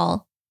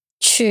要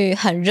去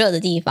很热的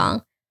地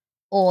方，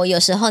或有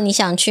时候你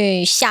想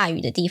去下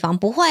雨的地方，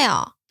不会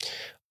哦。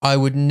I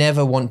would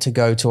never want to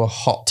go to a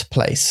hot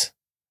place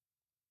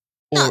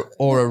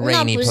or a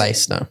rainy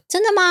place. No.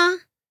 真的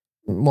吗？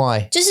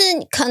 Why? 就是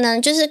可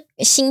能就是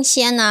新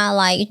鲜啊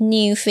like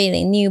new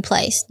feeling, new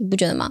place， 你不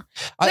觉得吗？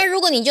因为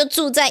如果你就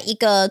住在一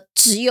个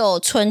只有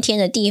春天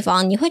的地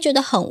方，你会觉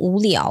得很无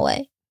聊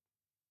欸。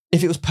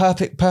If it was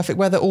perfect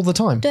weather all the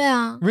time. 对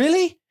啊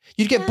Really?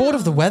 You'd get bored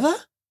of the weather?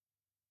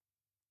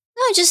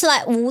 那就是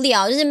来无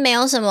聊，就是没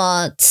有什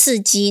么刺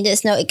激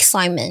 ，there's no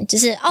excitement， 就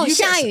是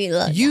下雨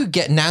了。You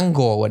get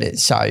nangor when it's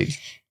下雨。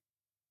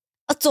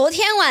昨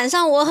天晚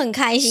上我很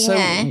开心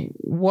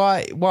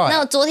Why?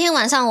 那昨天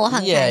晚上我很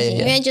开心 Yeah.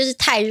 因为就是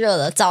太热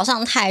了，早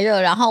上太热，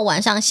然后晚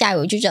上下雨，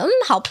我就觉得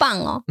好棒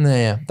哦。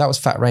Yeah, that was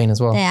fat rain as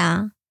well. 对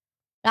啊，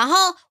然后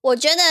我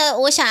觉得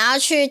我想要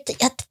去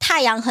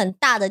太阳很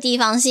大的地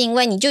方，是因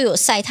为你就有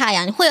晒太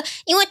阳，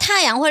因为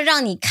太阳会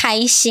让你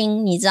开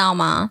心，你知道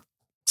吗？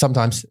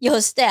 Sometimes.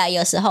 对啊，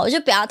有时候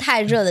就不要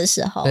太热的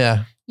时候。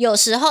Yeah. 有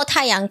时候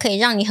太阳可以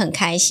让你很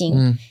开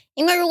心。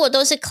因为如果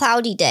都是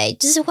cloudy day，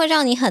 就是会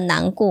让你很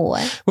难过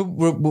哎。我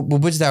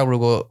不知道如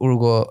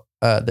果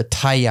的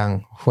太阳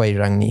会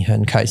让你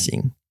很开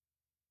心。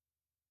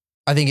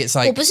I think it's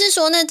like 我不是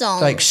说那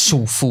种 like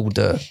舒服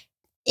的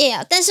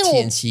 ，yeah， 但是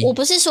我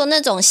不是说那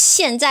种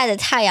现在的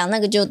太阳，那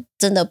个就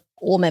真的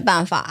我没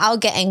办法 ，I'll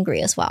get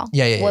angry as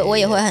well。Yeah. 我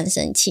也会很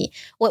生气。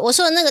我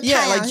说的那个太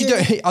阳 Yeah, like you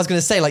don't. I was going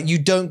to say like you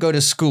don't go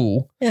to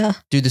school,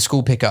 do the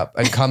school pickup,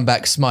 and come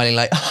back smiling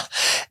like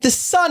the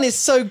sun is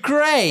so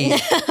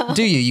great.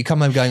 Do you? You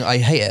come home going, I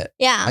hate it.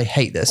 Yeah, I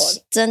hate this.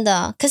 真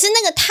的。可是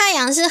那个太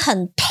阳是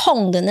很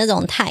痛的那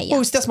种太阳。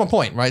Well, that's my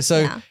point, right?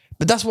 So,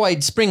 but that's why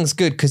spring's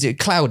good because it's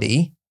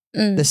cloudy.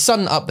 There's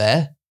sun up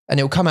there, and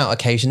it'll come out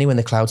occasionally when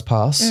the clouds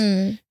pass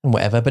and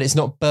whatever. But it's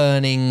not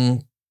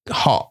burning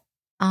hot.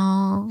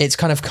 Oh. It's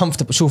kind of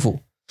comfortable, 舒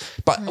服.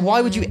 But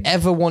why would you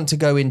ever want to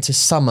go into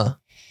summer?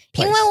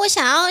 因为我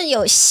想要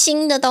有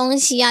新的东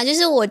西啊，就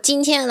是我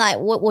今天来，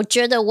我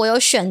觉得我有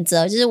选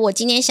择，就是我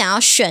今天想要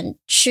选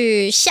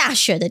去下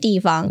雪的地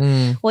方，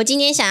我今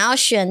天想要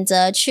选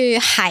择去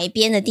海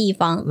边的地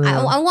方。I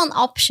want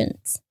options，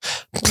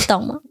 你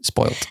懂吗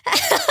 ？Spoiled.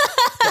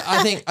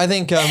 I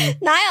think.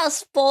 哪有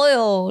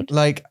spoiled？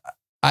 Like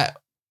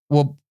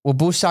我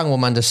不想我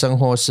们的生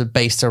活是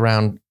based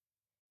around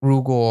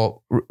如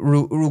果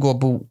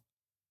不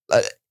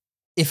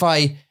if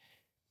I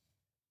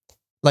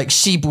like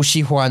喜不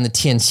喜欢的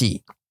天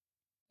气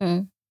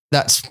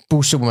that's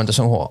bullshit.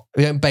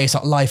 We don't base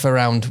our life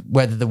around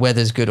whether the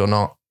weather's good or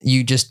not.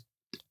 You just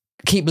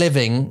keep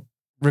living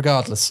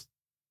regardless.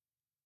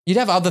 You'd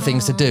have other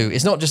things to do.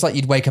 It's not just like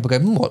you'd wake up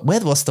and go,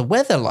 what's the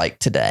weather like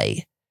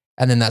today?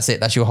 And then that's it.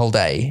 That's your whole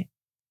day.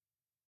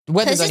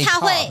可是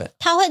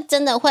它会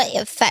真的会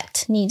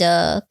affect 你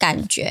的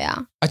感觉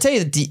啊。I tell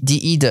you,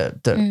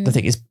 the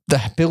thing is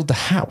build the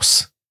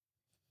house.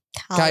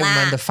 盖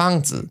满的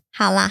房子。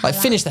好啦 Like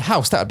finish the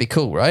house, that would be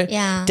cool, right?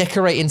 Yeah.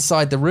 Decorate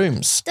inside the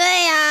rooms. 对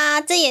啊，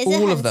这也是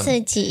很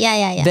刺激。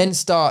Yeah. Then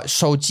start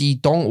收集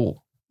动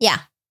物。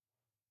Yeah.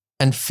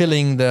 And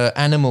filling the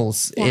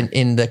animals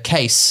in the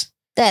case.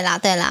 对啦。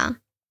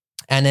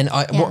And then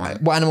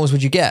what animals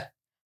would you get?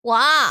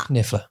 哇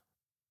Niffler.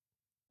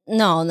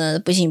 No,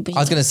 不行。I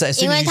was going to say, as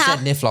soon as you said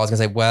Niffler, I was going to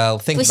say, well,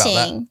 think about that. 不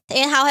行，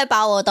因为他会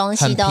把我的东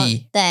西都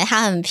对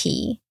他很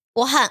皮，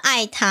我很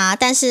爱他，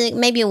但是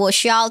maybe 我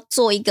需要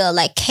做一个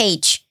like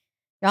cage，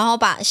 然后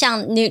把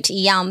像 Newt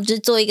一样，就是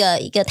做一个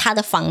他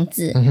的房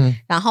子，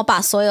然后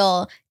把所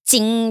有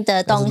金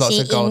的东西、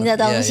银的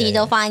东西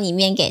都放在里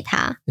面给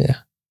他。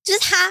Yeah. 就是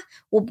他，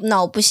我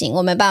不行，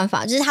我没办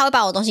法，就是他会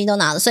把我东西都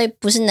拿了，所以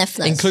不是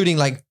Netflix。 Including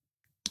like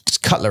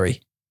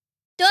cutlery.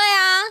 对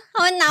啊，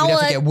他会拿我。You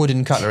have to get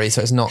wooden cutlery,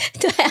 so it's not.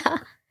 对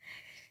啊，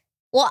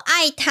我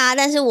爱他，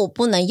但是我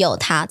不能有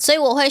他，所以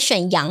我会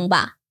选羊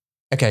吧。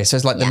Okay, so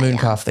it's like the moon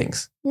calf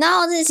things.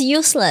 No, this is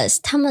useless.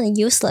 他们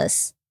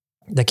useless.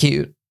 They're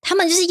cute. 他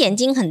们就是眼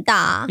睛很大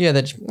啊。Yeah,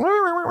 they're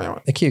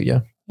cute,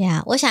 yeah.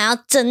 Yeah, 我想要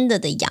真的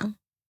羊。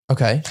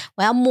Okay.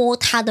 我要摸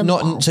它的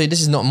毛。So this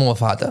is not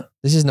Morfada.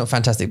 This is not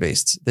Fantastic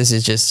Beasts. This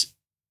is just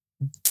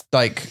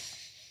like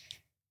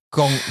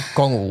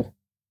Gongwu.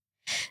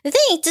 The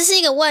thing, 这是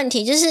一个问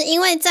题，就是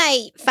因为在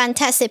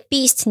Fantastic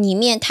Beasts 里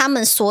面，他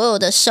们所有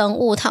的生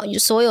物，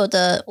所有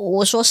的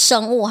我说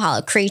生物好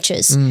了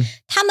creatures，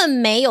他们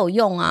没有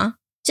用啊，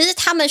就是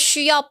他们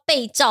需要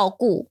被照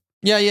顾。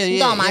Yeah, 你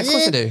懂吗？就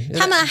是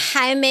他们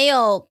还没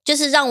有，就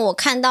是让我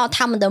看到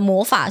他们的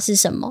魔法是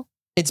什么。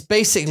It's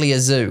basically a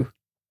zoo.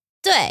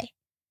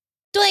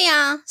 对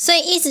呀，所以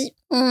一直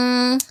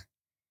我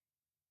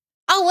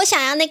想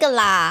要那个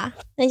啦，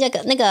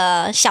那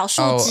个小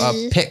树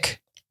枝。Pick.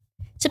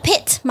 是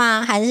Pit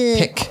吗？还是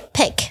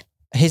Pick?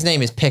 His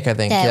name is Pick, I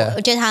think. 对， yeah.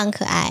 我觉得他很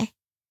可爱。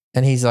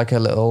And he's like a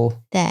little.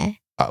 对。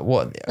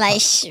What?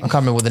 Like, I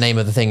can't remember what the name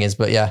of the thing is,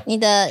 but yeah.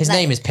 His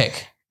name is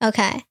Pick.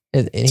 Okay.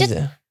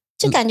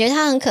 就感觉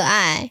他很可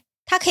爱，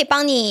他可以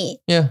帮你。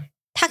Yeah.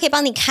 他可以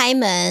帮你开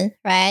门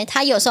 ，right？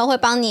 他有时候会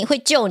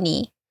救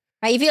你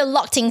 ，right？ If you're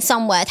locked in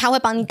somewhere， 他会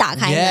帮你打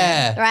开门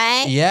 ，yeah.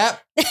 right？ Yep.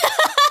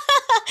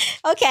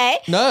 Okay.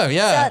 No,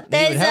 yeah. So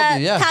there's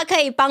yeah. 他可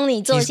以帮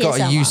你做些什么 He's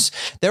got a use.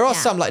 There are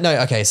some like, no,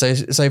 okay. So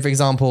for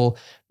example,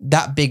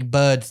 that big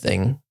bird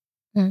thing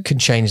can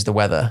change the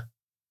weather.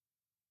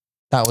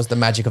 That was the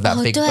magic of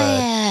that big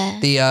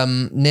bird. The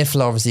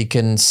Niffler obviously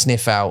can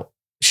sniff out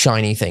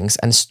shiny things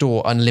and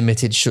store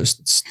unlimited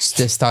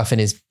stuff in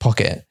his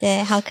pocket.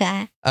 对，好可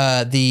爱。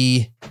I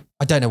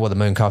don't know what the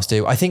mooncalves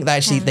do. I think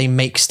they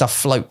make stuff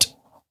float.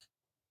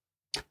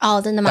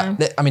 哦，真的吗？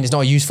 I mean, it's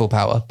not a useful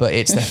power, but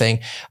it's the thing.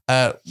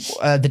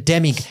 The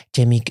demi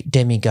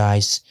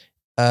guys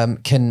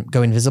can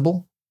go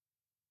invisible.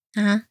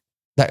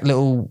 That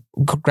little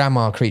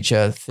grandma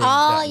creature thing.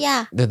 Oh,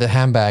 yeah. The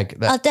handbag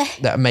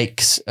that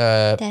makes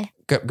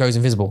goes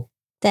invisible.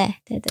 对。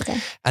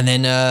And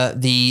then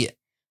the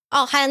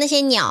还有那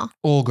些鸟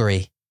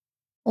augury.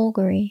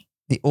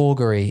 The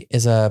augury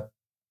is that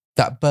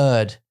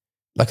bird,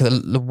 like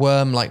the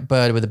worm-like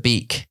bird with a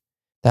beak.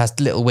 That has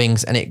little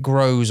wings and it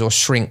grows or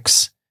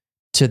shrinks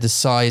to the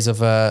size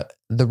of the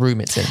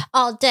room it's in.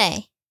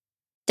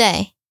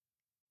 对，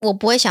我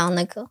不会想要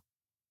那个。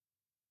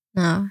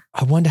I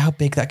wonder how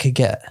big that could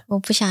get. 我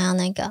不想要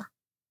那个。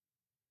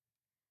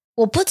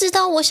我不知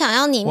道我想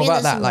要里面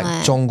的什么。What about that,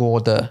 like 中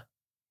国的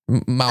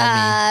猫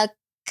咪？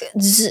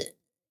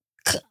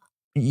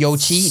有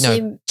气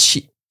No.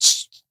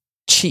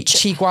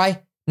 气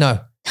怪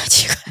No.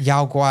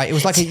 妖怪 It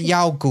was like a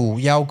妖骨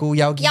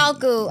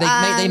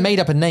They made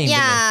up a name.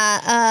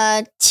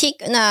 Yeah.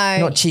 No.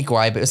 Not 气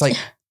怪 but it was like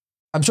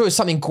I'm sure it's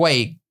something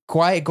怪。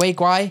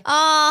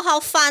好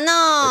烦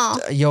哦。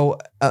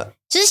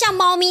就是像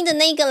猫咪的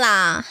那个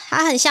啦，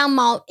它很像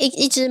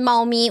一只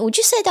猫咪。Would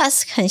you say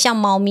that's 很像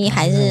猫咪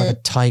还是 like a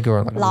tiger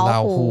or like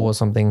老虎 or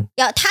something?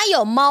 它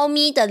有猫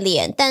咪的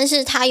脸，但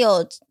是它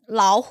有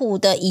老虎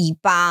的尾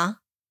巴。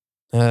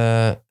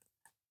What's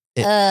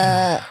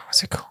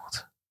it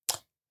called?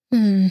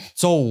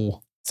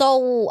 周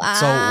武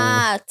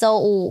啊，周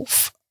武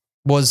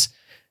was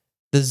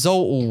the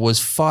Zol'ul was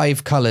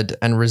 5-colored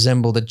and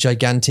resembled a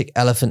gigantic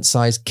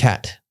elephant-sized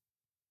cat.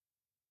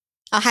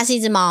 它是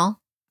一只猫。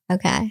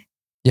Okay.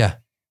 Yeah.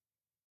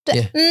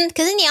 对，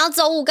可是你要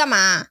周武干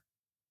嘛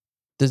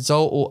The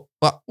Zol'ul,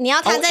 well, 你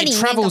要它在里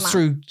面干嘛 it travels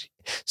through.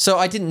 So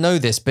I didn't know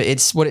this, but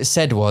it's what it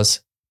said was.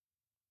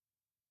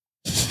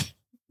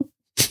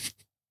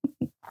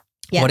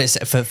 Yeah. What it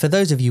said, for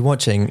those of you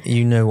watching,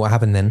 you know what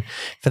happened then.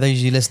 For those of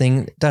you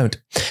listening, don't.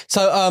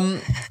 So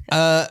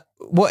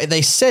what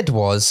they said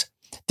was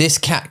this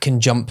cat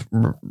can jump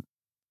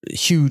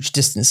huge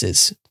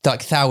distances,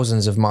 like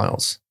thousands of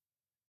miles.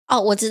 哦，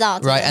我知道。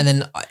 Right. And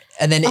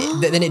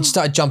then it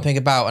started jumping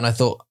about and I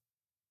thought,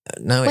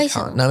 no, it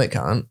can't. No, it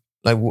can't.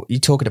 Like, what are you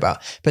talking about?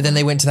 But then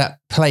they went to that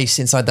place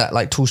inside that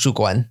like 图书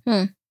馆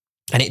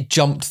and it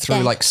jumped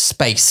through like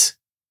space.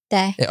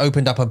 对。 It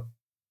opened up a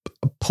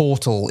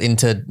portal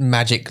into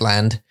magic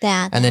land 对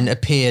啊。 and then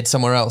appeared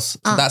somewhere else.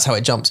 So that's how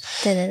it jumps.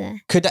 对对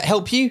对。 Could that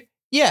help you?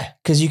 Yeah,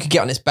 because you could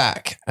get on its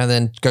back and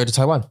then go to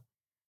Taiwan.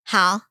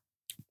 好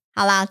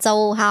啦，周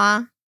五好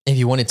啊。 If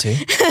you wanted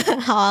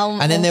to. 好啊。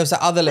 And then there was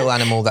that other little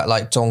animal that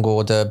like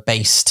Zhongguo, the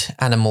based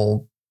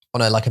animal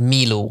on like a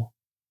milu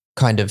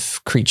kind of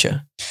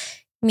creature.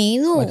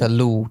 麋鹿 Like a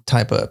lu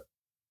type of.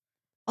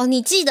 哦，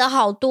你记得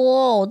好多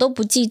哦，我都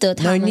不记得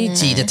它 No, 们 you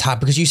need type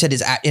because you said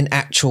it's an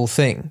actual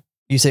thing.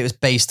 You said it was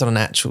based on an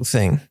actual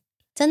thing.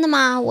 真的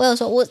吗？我有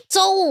说，我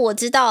周五我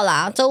知道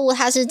啦，周五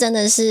它是真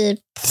的是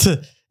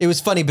It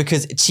was funny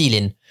because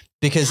Qilin.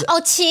 Because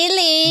哦，麒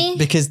麟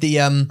because the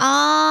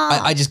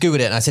I just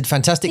googled it and I said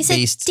Fantastic You said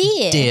Beasts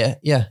deer.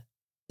 Yeah,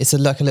 it's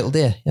like a little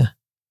deer. Yeah.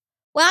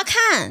 我要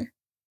看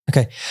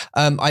Okay.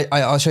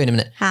 I'll show you in a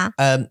minute. 好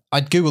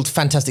I'd googled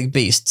Fantastic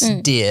Beasts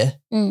deer,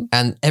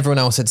 and everyone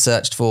else had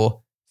searched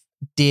for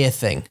deer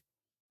thing.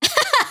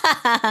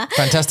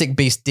 Fantastic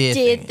Beast deer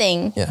deer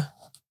thing. thing Yeah.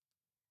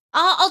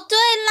 哦，对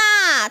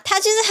啦，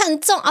它就是很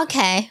重。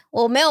OK，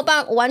我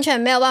完全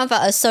没有办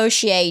法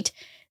associate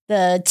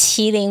the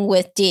麒麟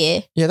with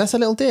deer。 Yeah, that's a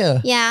little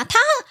deer. Yeah，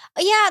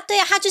 对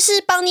啊，它就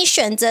是帮你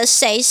选择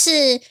谁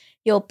是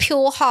有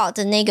pure heart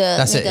的那个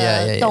That's it.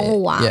 Yeah. 动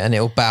物啊。 Yeah, and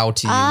it'll bow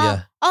to you.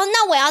 Yeah. 哦，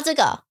那我要这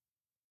个，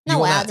那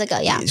You 我 want 要 that? 这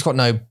个呀。 It's got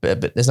no,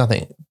 but there's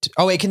nothing.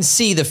 Oh, it can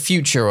see the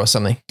future or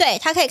something. 对，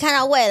它可以看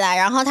到未来，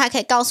然后它可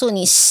以告诉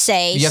你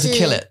谁 You have 是。 to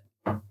kill it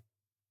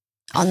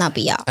哦，那不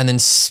要。 and then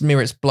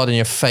smear its blood in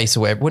your face or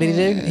whatever. What did he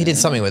do? He did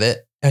something with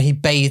it. He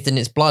bathed in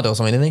its blood or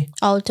something, didn't he?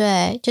 哦，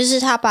对，就是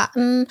他把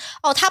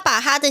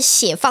他的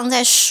血放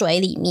在水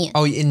里面，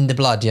 Oh, in the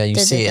blood. Yeah, you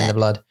对， see it in the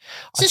blood.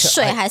 是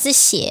水还是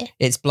血？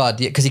 It's blood.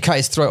 Yeah, because he cut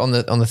his throat on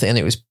the thing, and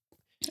it was.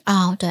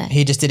 哦，对，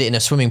 He just did it in a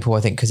swimming pool,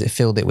 I think, because it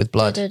filled it with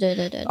blood. 对。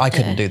 I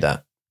couldn't do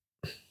that.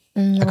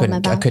 I 我没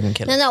办法。 couldn't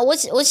kill it. 那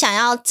我想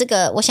要这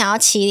个，我想要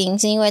麒麟，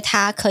是因为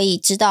它可以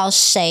知道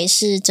谁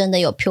是真的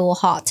有 pure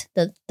heart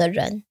的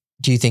人。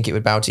 Do you think it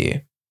would bow to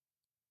you?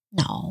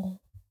 No，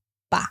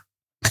 吧？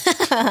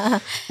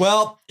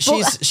 Well,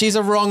 she's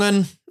a wrong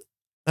un.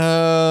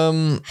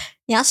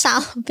 你要杀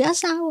我，不要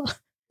杀我。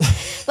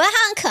不过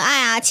它很可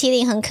爱啊，麒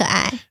麟很可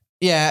爱。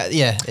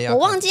 Yeah. 我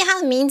忘记它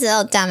的名字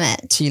了 ，damn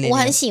it！ 麒麟，我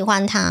很喜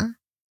欢它。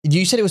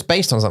 You said it was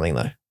based on something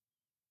though.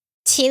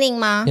 麒麟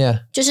吗？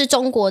 Yeah. 就是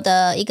中国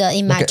的一个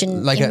Like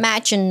a-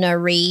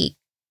 imaginary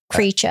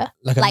creature，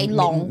 Like a 来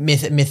龙。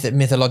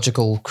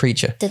 mythological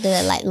creature. 对，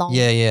来龙。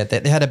 Yeah.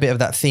 They had a bit of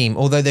that theme,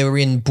 although they were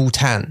in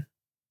Bhutan.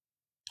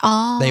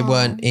 哦 They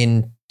weren't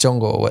in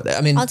Zhongguo.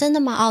 I mean, 哦，真的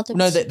吗？哦，对不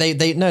no, 起。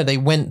 they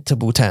went to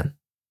Bhutan.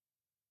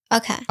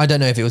 OK， I don't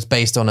know if it was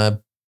based on a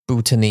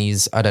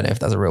Bhutanese. I don't know if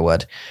that's a real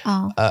word.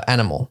 哦。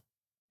 Animal.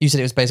 You said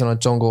it was based on a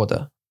Zhongguo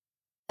的。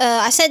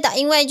 I said that，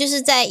因为就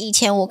是在以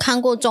前我看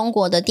过中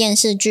国的电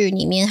视剧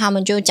里面，他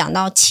们就讲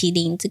到麒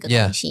麟这个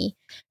东西，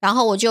然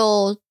后我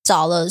就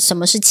找了什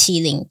么是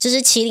麒麟，就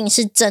是麒麟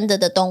是真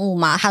的动物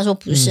吗？他说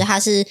不是，它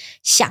是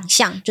想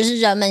象，就是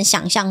人们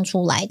想象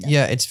出来的。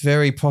 Yeah, it's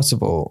very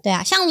possible. 对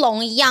啊，像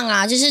龙一样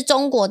啊，就是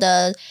中国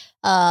的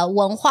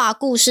文化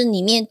故事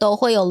里面都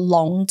会有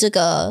龙这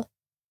个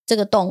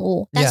动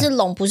物，但是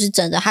龙不是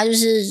真的，它就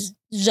是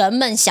人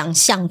们想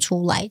象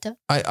出来的。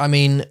 I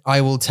mean, I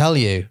will tell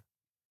you.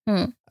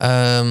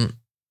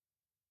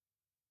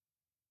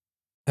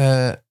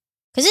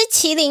 可是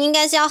麒麟应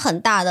该是要很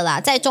大的啦，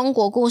在中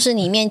国故事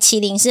里面，麒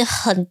麟是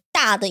很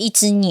大的一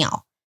只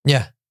鸟。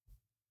 Yeah.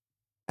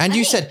 And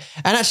you said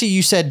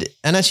you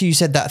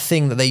said that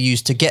thing that they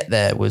used to get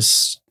there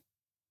was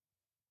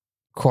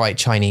quite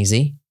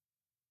Chinesey.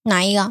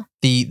 哪一个？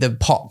 The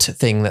pot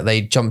thing that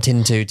they jumped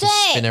into to 对，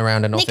 spin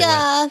around and off 那 it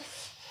went. 个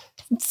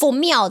佛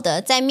庙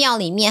的，在庙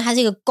里面，它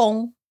是一个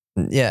弓。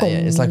 Yeah,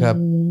 it's like a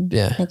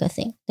那个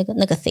thing，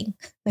 那个 thing。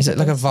 Is it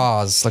like a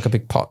vase, like a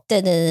big pot?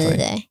 对。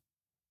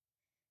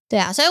对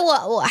啊，所以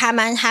我还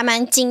蛮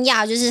惊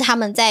讶，就是他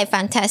们在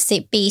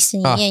Fantastic Beasts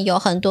里面有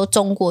很多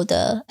中国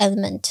的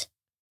element。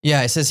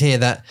 Yeah, it says here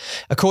that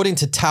according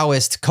to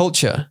Taoist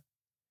culture,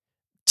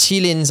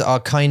 qilins are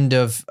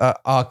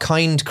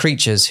kind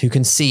creatures who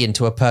can see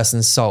into a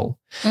person's soul.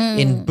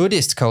 In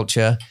Buddhist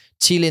culture,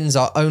 qilins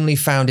are only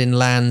found in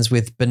lands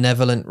with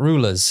benevolent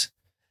rulers.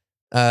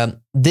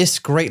 This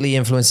greatly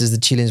influences the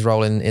qilins'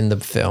 role in the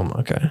film.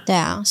 Okay. 对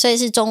啊，所以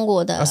是中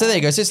国的 So there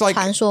you go. So it's like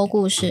传说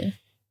故事。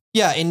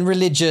 Yeah, in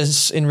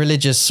religious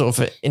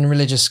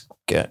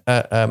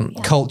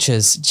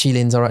cultures,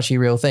 qilins are actually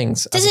real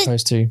things as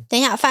opposed to. 等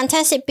一下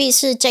 ，Fantastic Beasts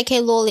是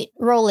J.K.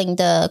 Rowling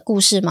的故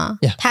事吗？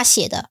 Yeah. 他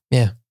写的。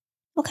Yeah.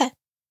 OK。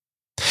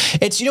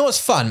 It's, you know what's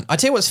fun? I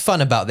tell you what's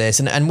fun about this,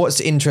 and what's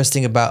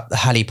interesting about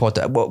Harry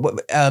Potter.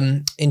 What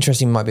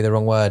interesting might be the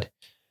wrong word.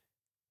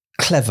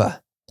 Clever.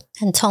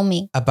 很聪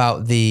明。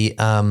 About the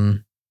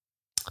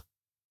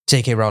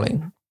J.K.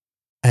 Rowling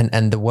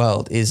and the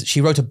world is she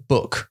wrote a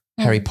book,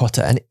 Harry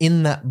Potter, and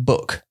in that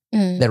book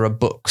there are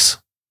books.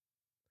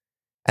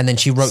 And then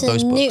she wrote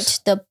those books. Newt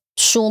的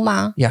书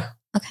吗? Yeah.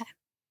 Okay.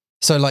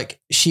 So like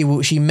she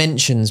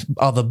mentions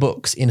other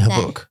books in her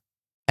book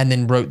and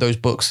then wrote those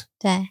books.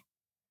 对，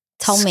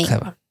聪明。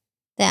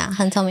对啊，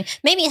很聪明。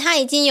Maybe 他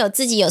已经有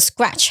自己有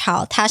scratch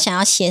好，他想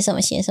要写什么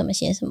写什么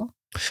写什么。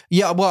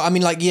Yeah, well, I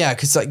mean, like, yeah,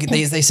 because like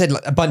they said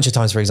like, a bunch of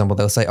times, for example,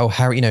 they'll say, "Oh,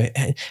 Harry,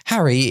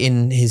 Harry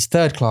in his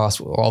third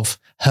class of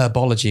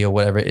herbology or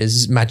whatever it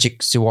is,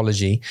 magic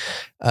zoology,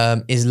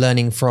 is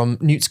learning from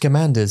Newt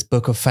Scamander's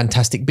book of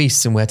fantastic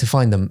beasts and where to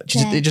find them."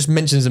 It just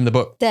mentions them in the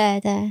book.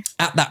 对对。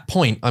 At that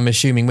point, I'm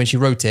assuming when she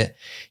wrote it,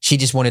 she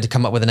just wanted to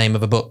come up with the name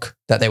of a book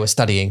that they were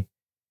studying.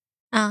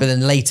 But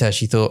then later,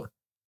 she thought,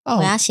 "Oh,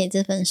 我要写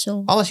这本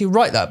书。 I'll actually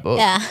write that book,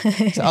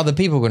 so other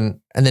people can."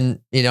 And then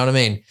you know what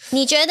I mean?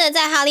 你觉得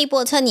在哈利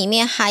波特里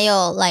面还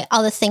有 like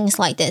other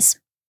things like this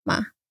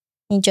吗？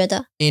你觉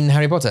得 In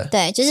Harry Potter?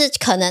 对，就是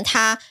可能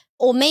他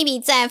or maybe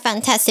在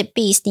Fantastic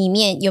Beasts 里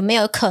面有没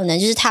有可能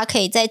就是他可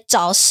以再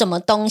找什么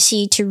东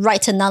西 to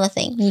write another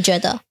thing？ 你觉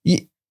得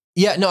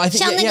Yeah, no, I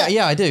think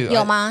yeah, I do.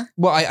 有吗？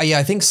 Well,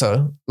 I think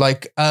so.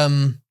 Like,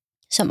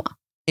 什么？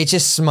 it's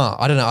just smart.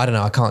 I don't know.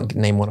 I can't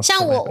name one.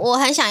 像我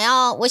很想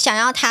要，我想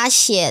要他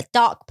写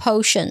Dark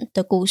Potion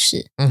的故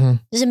事，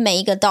就是每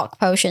一个 Dark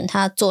Potion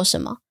他做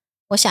什么，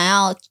我想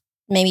要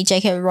maybe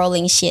J.K.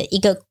 Rowling 写一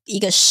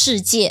个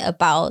世界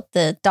about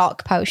the Dark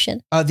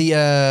Potion。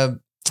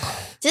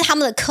这是他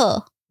们的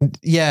课。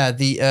Yeah,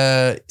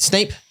 the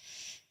Snape.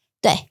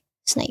 对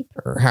Snape.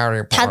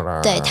 Harry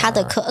Potter. 对他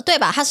的课，对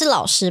吧？他是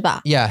老師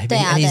吧？ Yeah, 對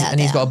啊 and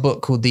he's got a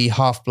book called The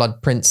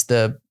Half-Blood Prince.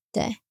 對。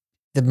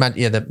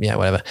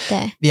 whatever.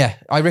 对 Yeah,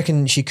 I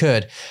reckon she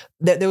could.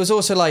 There was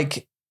also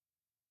like,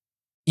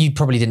 you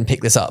probably didn't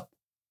pick this up,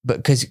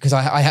 but because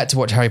I had to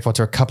watch Harry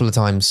Potter a couple of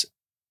times,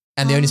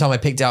 and the only time I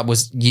picked it up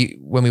was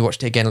when we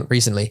watched it again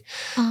recently.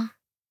 Do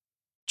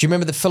you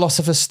remember the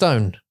Philosopher's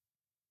Stone?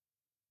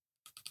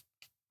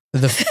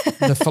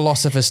 The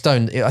Philosopher's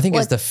Stone. I think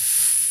it's the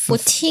我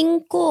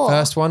听过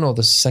first one or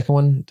the second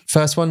one.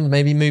 First one,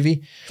 maybe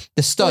movie.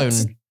 The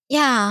stone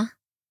Yeah.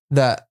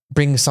 that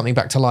brings something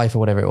back to life or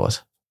whatever it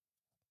was.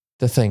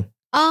 The thing.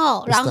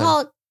 然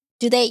後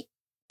do they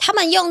他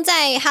們用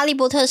在哈利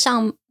波特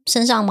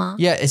身上嗎？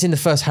 Yeah, it's in the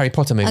first Harry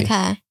Potter movie.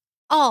 Okay.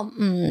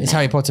 It's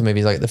Harry Potter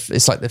movies.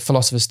 It's like the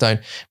Philosopher's Stone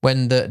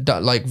when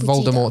like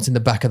Voldemort's in the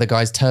back of the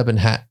guy's turban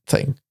hat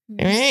thing.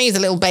 He's a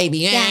little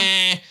baby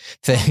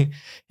thing.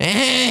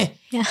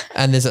 Yeah.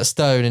 And there's that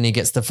stone, and he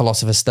gets the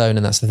Philosopher's Stone,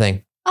 and that's the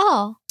thing.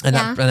 And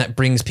that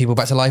brings people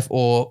back to life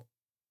or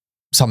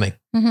something.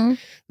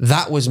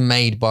 That was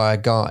made by a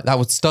guy.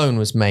 Stone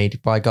was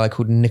made by a guy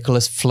called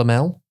Nicholas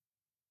Flamel.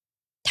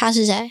 他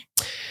是誰？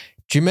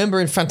 Do you remember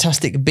in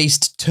Fantastic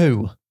Beasts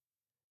 2,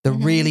 the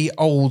really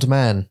old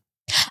man?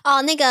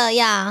 那個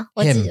呀，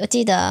我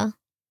記得。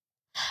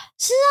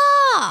是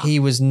啊。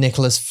 He was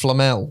Nicholas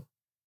Flamel.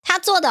 他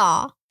做的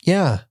哦。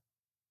 Yeah.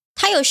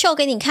 他有秀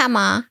給你看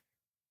嗎？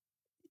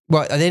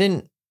 Well, they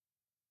didn't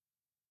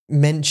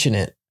mention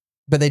it,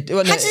 but they.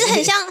 Well, 他只是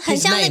很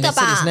像那個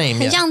吧，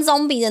很像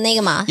zombie 的那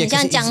個嘛，很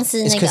像僵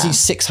屍那個。It's because he's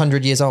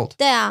 600 years old.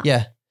 對啊。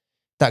Yeah,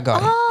 that guy.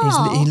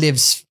 He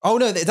lives. Oh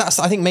no,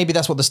 I think maybe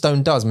that's what the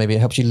stone does. Maybe it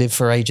helps you live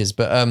for ages,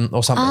 but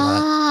or something like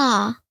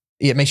that.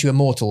 Yeah, it makes you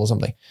immortal or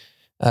something.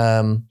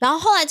 然後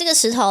後來這個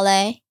石頭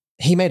嘞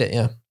He made it,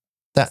 yeah.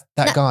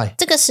 That guy.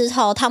 這個石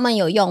頭他們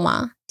有用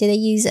嗎 Did they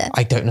use it?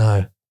 I don't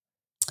know.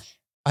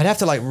 I'd have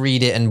to like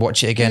read it and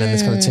watch it again and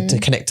kind of to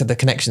connect to the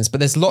connections. But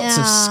there's lots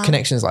of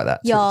connections like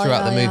that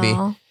throughout the movie.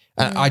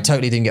 And I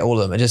totally didn't get all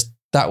of them.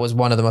 That was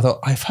one of them. I thought,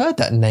 I've heard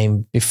that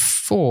name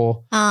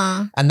before.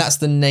 And that's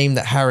the name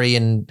that Harry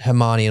and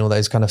Hermione and all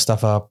those kind of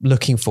stuff are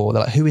looking for.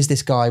 They're like, who is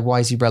this guy?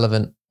 Why is he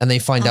relevant? And they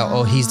find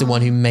out, he's the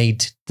one who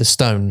made the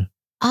stone.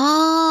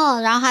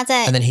 然後他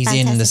在 And then he's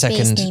in the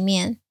second, 裡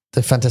面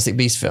the Fantastic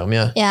Beasts film,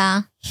 yeah.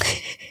 Yeah.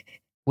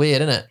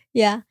 Weird, isn't it?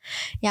 Yeah.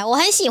 我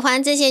很喜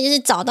歡這些就是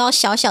找到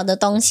小小的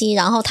東西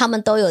然後他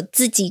們都有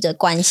自己的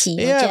關係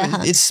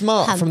Yeah, it's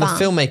smart from the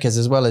filmmakers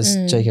as well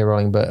as J.K.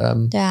 Rowling,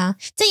 but 對啊，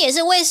這也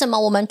是為什麼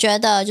我們覺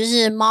得就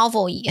是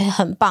Marvel 也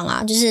很棒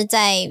啊，就是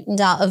在你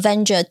知道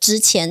Avenger 之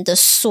前的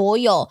所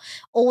有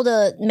all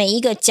的每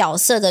一個角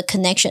色的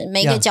connection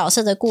每一個角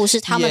色的故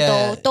事他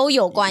們都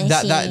有關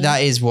係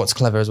that is what's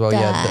clever as well.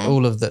 Yeah,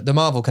 all of the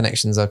Marvel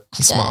connections are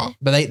smart,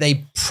 but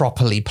they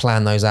properly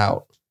plan those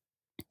out.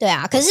 對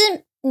啊，可是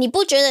你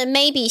不覺得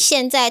maybe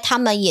現在他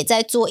們也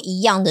在做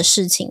一樣的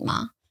事情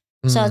嗎？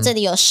所以這裡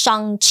有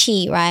商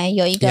氣 right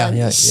有一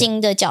個新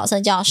的角色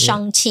叫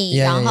商氣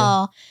然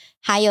後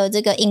還有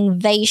這個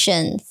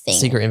invasion thing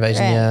secret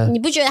invasion yeah 你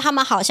不覺得他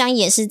們好像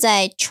也是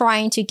在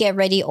trying to get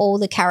ready all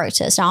the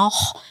characters 然後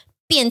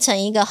變成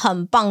一個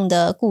很棒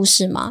的故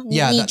事嗎？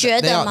 你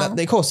覺得嗎？ Of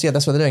course, yeah,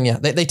 that's what they're doing. Yeah,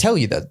 they tell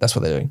you that's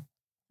what they're doing.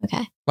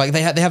 Okay. Like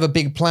they have a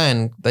big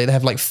plan. They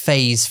have like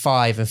phase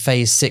 5 and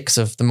phase 6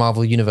 of the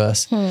Marvel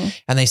universe.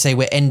 And they say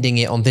we're ending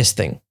it on this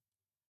thing.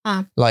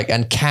 Like,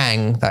 and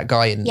Kang, that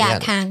guy in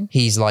Kang.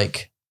 he's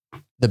like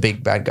the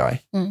big bad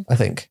guy, I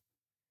think.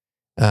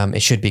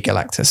 It should be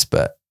Galactus,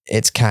 but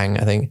it's Kang,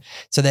 I think.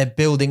 So they're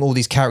building all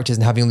these characters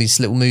and having all these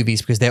little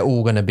movies because they're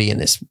all going to be in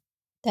this.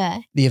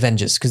 对 The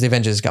Avengers, because the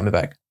Avengers is coming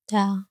back, 对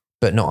啊，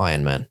 but not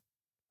Iron Man.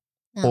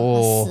 他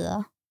or 死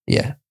了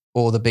Yeah.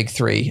 Or the big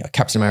three.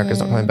 Captain America's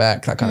not coming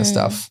back, that kind of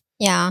stuff.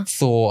 Yeah.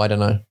 Thor, I don't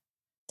know.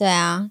 对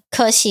啊，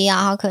可惜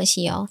啊，好可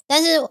惜哦。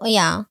但是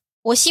呀，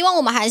我希望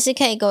我们还是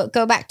可以 go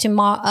back to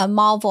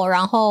Marvel，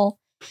 然后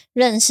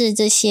认识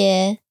这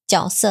些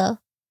角色。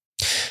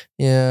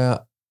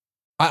Yeah.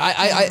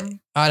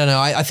 I don't know.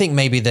 I think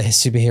maybe the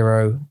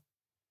superhero.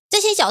 这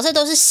些角色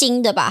都是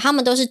新的吧？他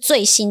们都是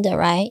最新的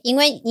 ，right？ 因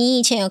为你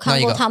以前有看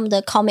过他们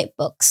的 comic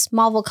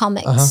books，Marvel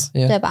comics，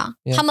 yeah, 对吧？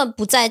 Yeah. 他们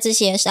不在这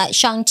些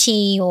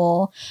Shang-Chi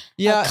或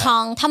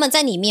Kang， 他们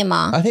在里面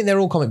吗？ I think they're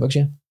all comic books,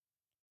 yeah.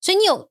 所以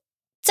你有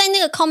在那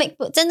个 comic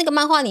book， 在那个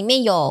漫画里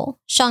面有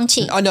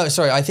Shang-Chi。I know.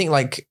 Sorry, I think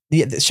like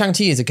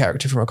Shang-Chi is a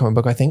character from a comic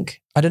book. I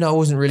think. I don't know. I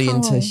wasn't really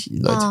into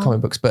loads of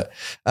comic books, but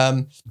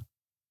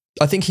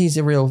I think he's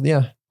a real.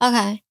 Yeah.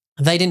 Okay.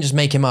 They didn't just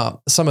make him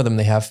up. Some of them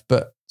they have,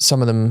 but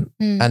some of them,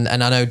 and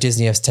I know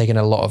Disney has taken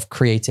a lot of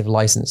creative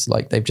license.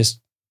 Like they've just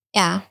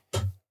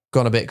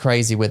gone a bit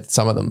crazy with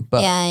some of them.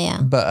 But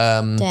but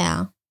对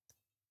啊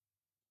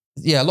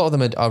yeah, a lot of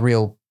them are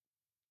real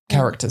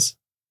characters.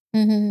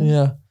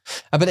 Yeah.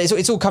 But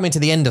it's all coming to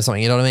the end of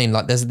something, you know what I mean?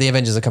 Like the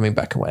Avengers are coming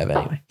back and whatever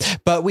anyway.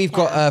 But we've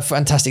got a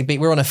Fantastic Beast.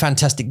 We're on a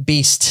Fantastic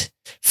Beast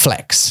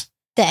flex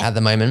at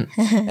the moment.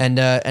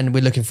 and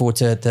we're looking forward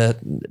to the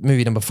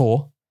movie number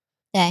 4.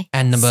 对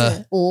And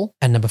number 5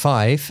 and number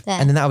 5.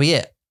 And then that'll be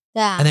it.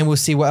 对啊 And then we'll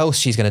see what else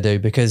she's going to do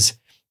because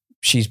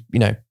she's, you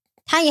know.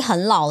 她也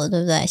很老了，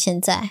对不对？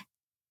现在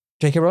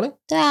J.K. Rowling?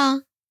 对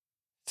啊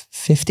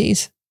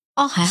 50s?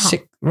 哦，还好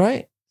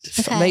Right?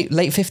 Okay.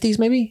 Late 50s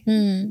maybe?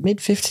 Mid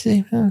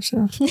 50s?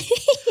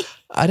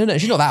 I don't know.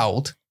 She's not that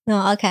old.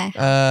 No, okay.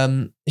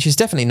 She's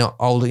definitely not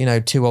old, you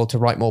know, too old to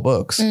write more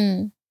books.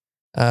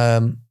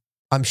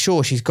 I'm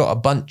sure she's got a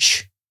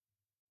bunch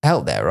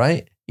out there,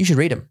 right? You should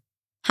read them.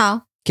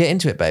 好 Get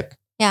into it, babe.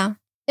 Yeah.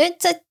 因为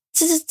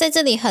在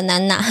这里很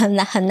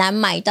难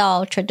买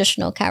到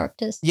traditional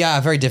characters.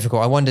 Yeah, very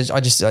difficult. I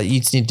just you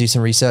just need to do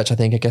some research, I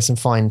think, I guess, and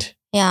find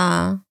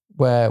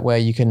where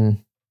you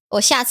can.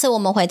 我下次我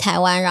们回台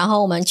湾，然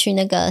后我们去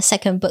那个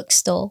second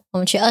bookstore， 我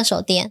们去二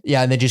手店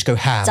Yeah, and they just go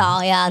ham.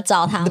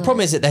 找他们。 The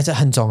problem is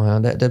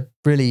that they're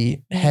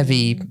really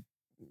heavy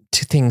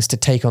things to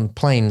take on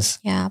planes.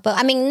 Yeah, but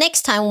I mean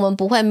next time 我们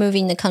不会 move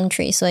in the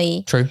country， 所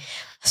以 True.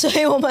 所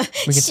以我们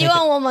希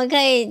望我们可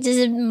以就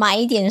是买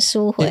一点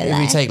书回来。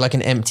If we take like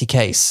an empty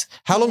case,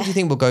 how long do you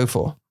think we'll go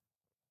for?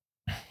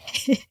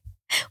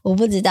 我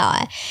不知道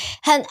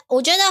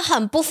我觉得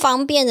很不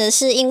方便的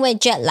是因为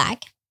jet lag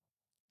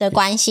的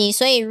关系，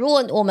所以如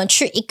果我们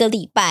去1个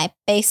礼拜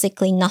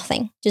basically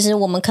nothing， 就是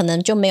我们可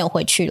能就没有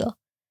回去了。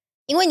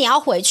因为你要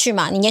回去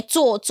嘛，你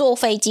坐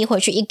飞机回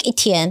去一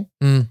天，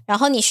然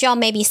后你需要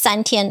maybe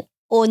 3天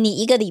或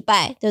你1个礼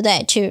拜，对不对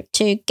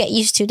to get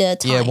used to the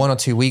time. Yeah, 1 or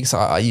 2 weeks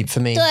for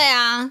me. 对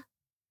啊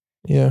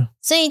Yeah.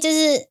 所以就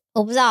是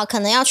我不知道，可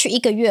能要去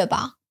1个月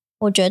吧，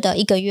我觉得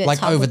1个月 Like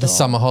差不多 over the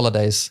summer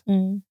holidays,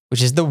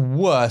 which is the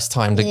worst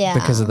time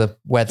because of the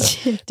weather.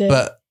 对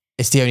But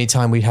it's the only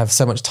time we have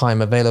so much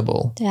time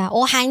available. 对啊，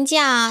我寒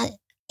假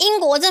英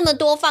国这么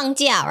多放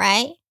假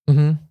right？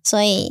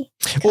 所以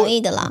可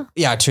以的啦。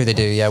Yeah, true they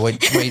do. Yeah,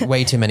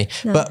 way too many.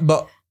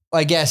 But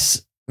I guess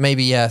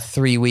maybe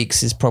 3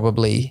 weeks is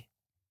probably.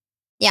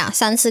 Yeah,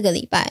 3-4个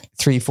礼拜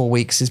 3-4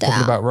 weeks is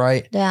probably about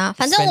right. 对啊，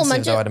反正我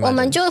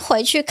们就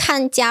回去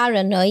看家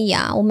人而已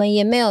啊，我们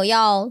也没有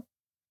要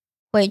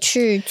回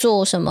去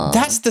做什么。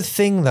 That's the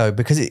thing though,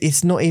 because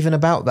it's not even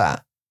about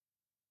that.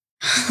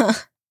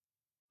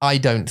 I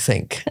don't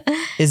think.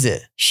 Is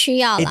it? 需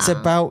要啦 It's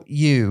about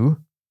you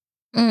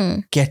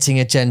getting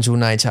a gentle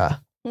nighter.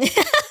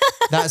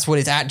 That's what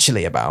it's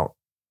actually about.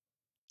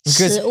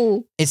 Because 食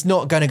物 it's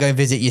not going to go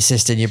visit your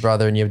sister and your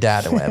brother and your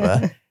dad or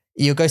whatever.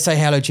 You'll go say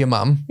hello to your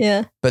mum.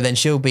 Yeah. But then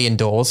she'll be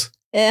indoors.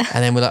 Yeah.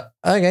 And then we're like,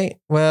 okay,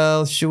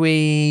 well, should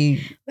we...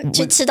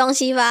 去吃东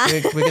西吧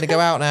We're going to go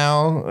out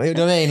now. You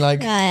know what I mean?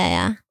 Like,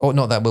 yeah. or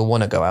not that we'll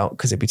want to go out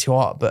because it'd be too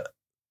hot, but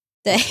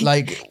对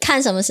like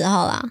看什么时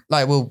候啦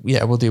like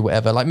we'll do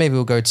whatever. Like maybe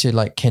we'll go to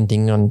like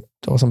Kenting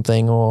or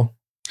something or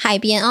海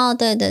边哦，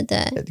对对对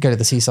go to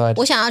the seaside.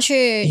 我想要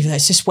去 Even though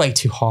it's just way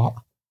too hot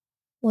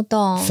我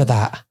懂 for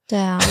that. 对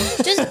啊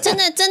就是真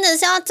的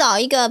是要找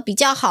一个比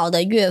较好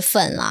的月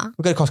份啦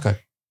We'll go to Costco.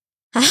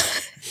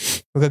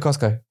 We'll go to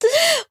Costco.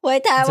 回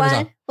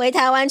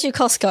台湾去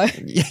Costco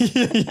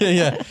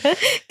yeah.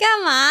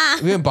 干嘛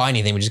We won't buy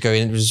anything. We just go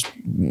in and just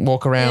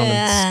walk around.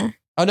 Yeah.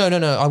 Oh, no.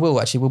 I will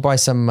actually. We'll buy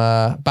some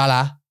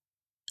bala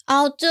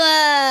哦对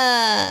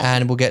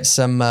and we'll get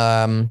some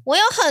我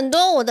有很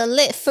多我的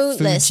food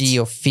list Fuji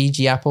or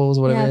Fiji apples,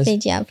 whatever it is.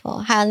 Fiji apple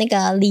还有那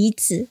个梨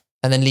子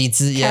And then 梨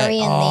子, yeah.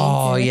 Korean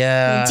Oh, 梨子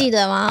yeah. 你记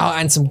得吗 Oh,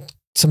 and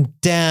some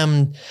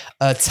damn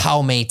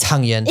草莓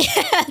汤圆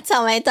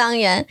草莓汤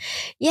圆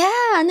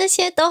Yeah 那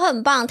些都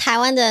很棒台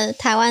湾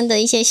的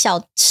一些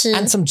小吃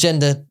and some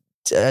gender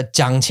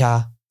姜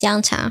茶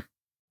姜茶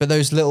But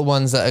those little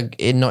ones that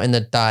are not in the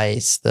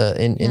dice,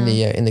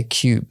 in the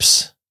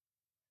cubes.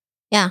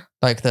 Yeah.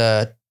 Like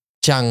the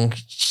Jiang,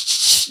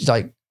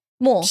 like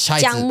末 筛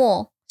子 姜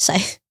末筛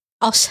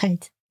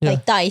outside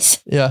like dice.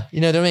 Yeah,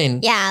 you know what I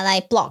mean? Yeah,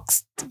 like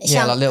blocks.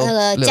 Yeah, 像 like little- 那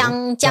个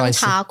little 姜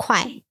茶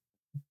块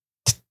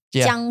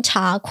Yeah. 姜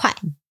茶块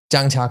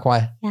Jiang cha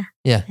kuai. Yeah.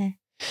 Yeah. Okay.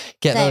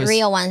 Get 对 those.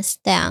 real ones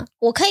对啊，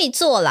我可以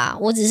做啦，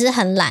我只是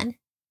很懒。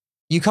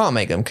 You can't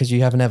make them because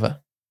you have never.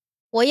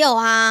 我有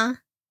啊，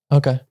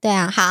 Okay. 对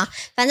啊，好，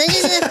反正就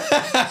是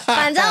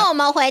反正我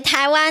们回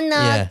台湾呢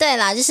Yeah. 对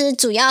啦，就是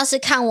主要是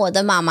看我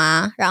的妈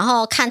妈，然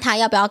后看她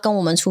要不要跟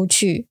我们出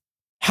去。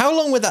 How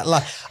long would that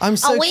last? I'm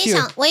so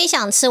我也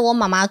想吃我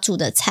妈妈煮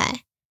的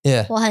菜，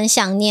 Yeah. 我很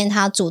想念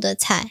她煮的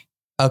菜。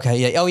 Okay.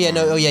 Yeah. Oh yeah.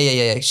 No. Oh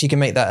yeah. She can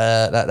make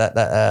that.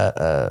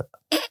 That.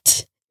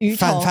 鱼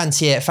头、番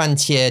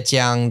茄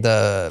酱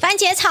的番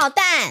茄炒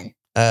蛋，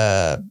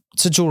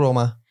是猪肉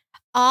吗？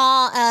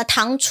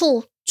糖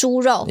醋猪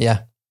肉，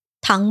 Yeah.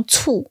 糖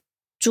醋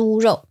猪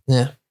肉，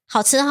 Yeah.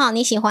 好吃哈，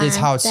你喜欢？ It's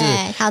好吃。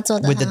对，他做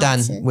的 With the 很好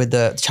dan, 吃 with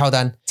the 炒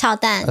蛋 炒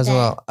蛋 as 对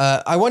well.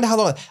 I wonder how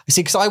long.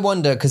 See, because I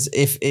wonder because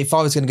if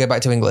I was going to go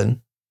back to England,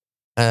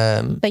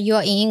 But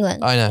you're in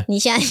England. I know. 你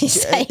现在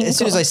在英 As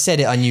soon as 国 I said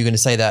it, I knew you were going to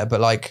say that,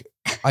 but like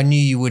I knew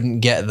you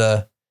wouldn't get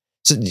the.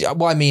 So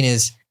what I mean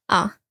is,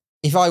 啊，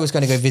 if I was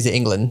going to go visit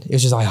England, it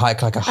was just like a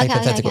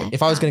hypothetical. okay.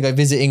 If I was going to go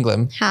visit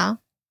England, 好，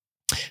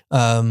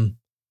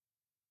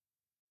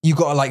 you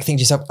got to like think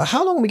to yourself,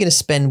 how long are we going to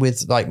spend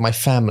with like my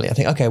family? I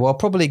think, okay, well, I'll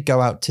probably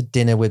go out to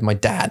dinner with my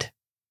dad,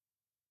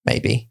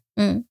 maybe,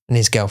 and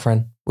his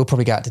girlfriend. We'll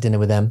probably go out to dinner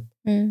with them,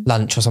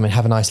 lunch or something,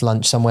 have a nice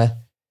lunch somewhere.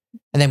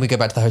 And then we go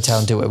back to the hotel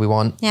and do what we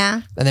want.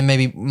 Yeah. And then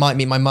maybe might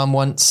meet my mum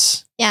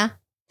once. Yeah.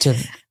 To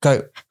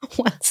go.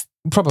 Once.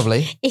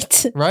 Probably.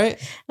 It's right?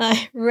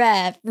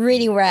 Rare,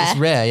 really rare. It's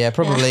rare, yeah.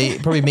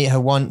 Probably meet her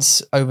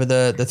once over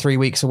the 3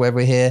 weeks or wherever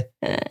we're here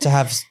to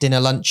have dinner,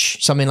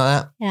 lunch, something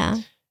like that.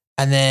 Yeah.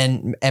 And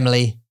then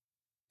Emily.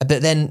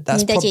 But then that's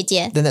你的姐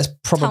姐 then that's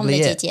probably 汤的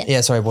姐 it. 姐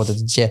Yeah, sorry, what did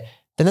yeah.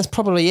 Then that's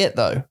probably it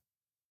though.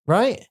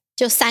 Right?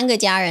 就3个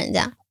家人这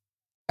样。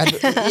 And,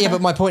 yeah, but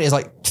my point is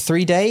like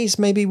 3 days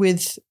maybe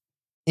with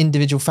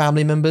individual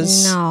family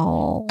members.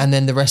 No. And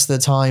then the rest of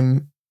the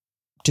time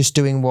just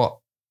doing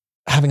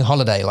having a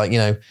holiday, like, you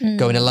know,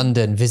 going to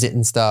London,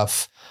 visiting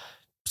stuff,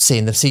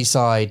 seeing the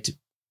seaside,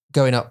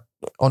 going up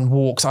on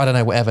walks, I don't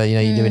know, whatever, you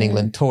know, you do in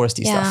England,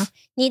 touristy Yeah. stuff.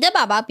 你的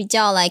爸爸比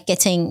较 like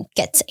get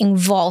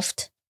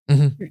involved，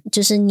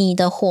 就是你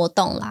的活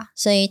动啦，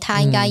所以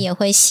他应该也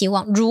会希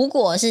望，如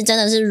果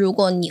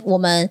我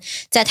们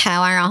在台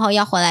湾，然后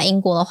要回来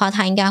英国的话，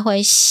他应该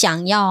会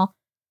想要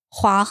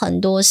花很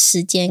多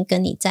时间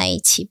跟你在一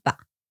起吧。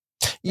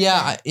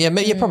Yeah,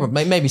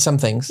 probably, maybe some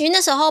things. 因为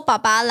那时候爸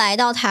爸来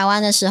到台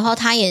湾的时候，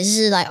他也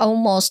是 like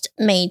almost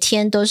每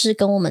天都是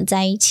跟我们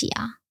在一起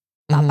啊。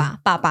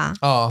爸爸，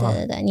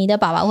对对对，你的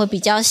爸爸会比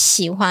较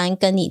喜欢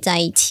跟你在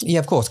一起。 Yeah,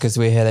 of course, because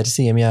we're here there to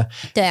see him, yeah.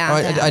 对啊，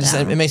 I just,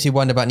 it makes me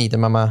wonder about 你的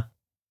妈妈。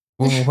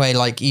会不会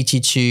like 一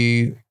起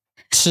去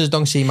吃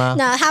东西吗？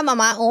那他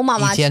我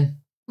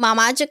妈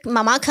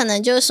妈可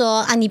能就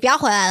说啊，你不要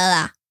回来了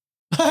啦。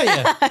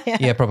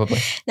yeah, probably.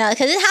 那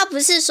可是他不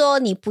是说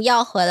你不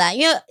要回来，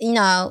因为 you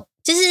know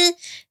就是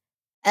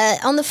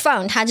on the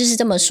phone 他就是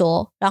这么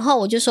说，然后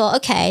我就说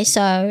OK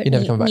so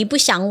你不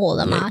想我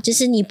了吗？就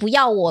是你不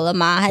要我了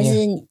吗？还是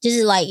就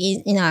是 like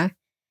you know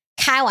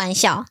开玩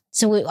笑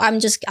，so I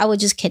was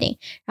just kidding。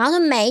然后说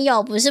没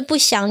有，不是不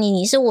想你，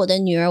你是我的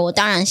女儿，我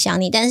当然想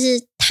你，但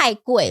是太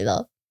贵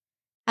了，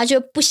他就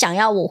不想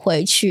要我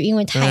回去，因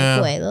为太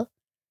贵了。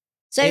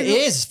所以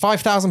It is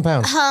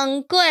 £5,000.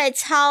 很贵，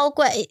超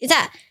贵。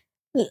在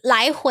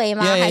来回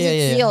吗？ Yeah, 还是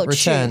只有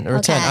去 return.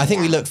 Okay, I think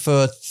we yeah. looked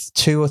for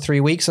 2 or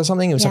 3 weeks or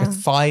something. It was like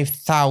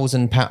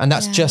 £5,000, and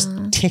that's just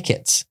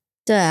tickets.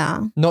 对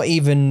啊， Not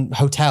even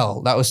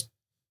hotel. That was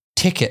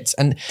tickets,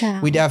 and 对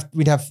啊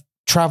we'd have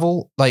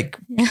travel like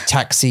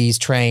taxis,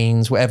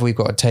 trains, whatever we've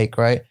got to take.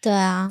 Right? 对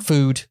啊，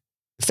 Food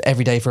for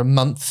every day for a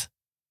month.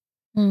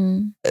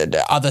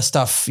 Other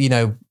stuff, you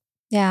know.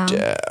 Yeah.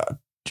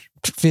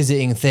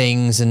 Visiting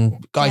things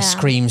and ice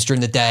creams during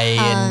the day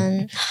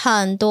and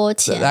很多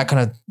钱 that kind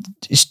of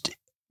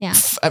Yeah.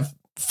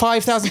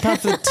 £5,000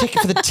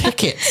 for the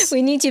tickets.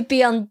 We need to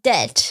be on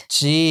debt.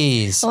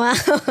 Jeez.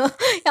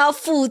 要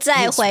负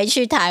债回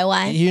去台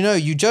湾。 You know,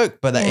 you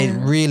joke, but it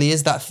really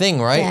is that thing,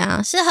 right? 对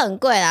啊，是很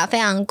贵啦，非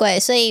常贵，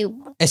所以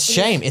It's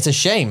a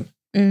shame.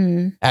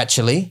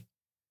 Actually,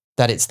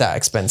 that it's that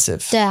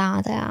expensive. 对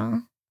啊，对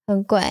啊，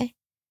很贵。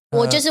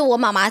我就是我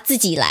妈妈自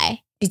己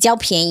来，比较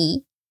便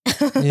宜。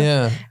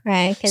Yeah.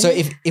 Right. So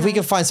if we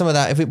can find some of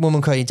that, if 我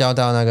们可以找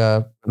到那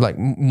个 like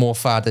魔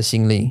法的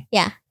行李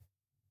Yeah.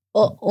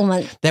 我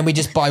们 then we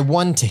just buy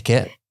one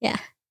ticket. Yeah.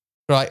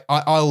 Right.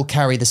 I'll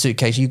carry the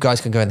suitcase. You guys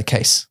can go in the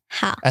case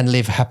好 and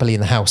live happily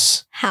in the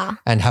house 好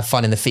and have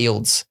fun in the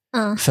fields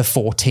for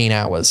 14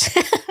 hours.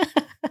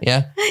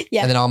 Yeah.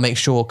 Yeah. And then I'll make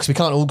sure, because we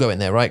can't all go in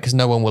there, right? Because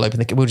no one will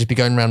open we'll just be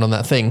going around on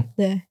that thing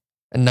对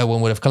and no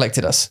one would have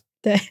collected us.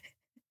 对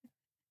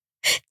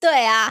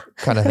对啊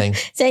kind of thing.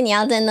 所以你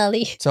要在那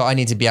里 So I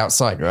need to be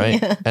outside, right?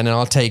 And then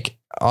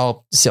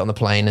I'll sit on the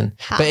plane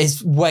but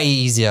it's way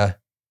easier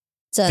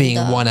真 being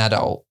的 one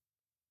adult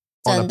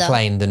on a 真的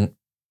plane than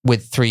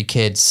with 3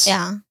 kids,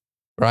 Yeah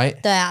right?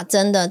 对啊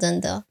真的真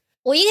的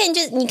我一点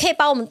就你可以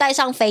把我们带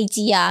上飞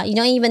机啊 You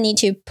don't even need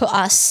to put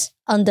us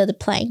under the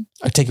plane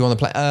I take you on the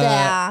plane. 对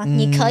啊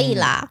你可以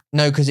啦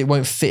No, because it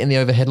won't fit in the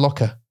overhead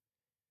locker.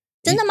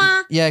 真的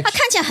吗 Yeah. 它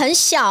看起来很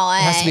小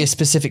It has to be a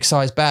specific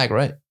size bag,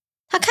 right?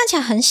 它看起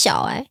来很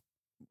小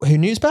Who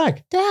knew's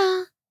bag? 对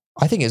啊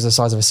I think it was the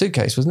size of a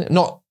suitcase, wasn't it?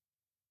 Not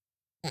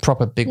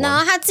proper big 然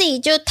后 one. 他自己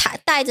就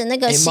带着那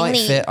个 It 行 might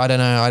李 fit. I don't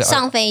know.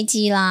 上飞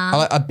机啦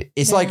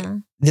It's like 对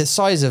啊 the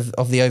size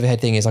of the overhead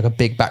thing is like a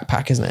big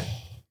backpack, isn't it?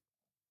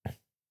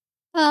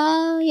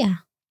 Yeah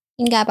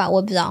应该吧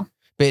我不知道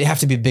But it'd have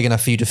to be big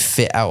enough for you to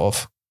fit out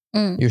of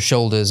嗯 your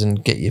shoulders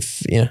and get you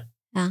know.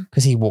 Yeah.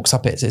 Because he walks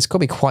up it, so it's got to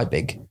be quite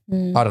big.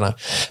 嗯 I don't know.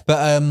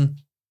 But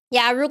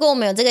Yeah 如果我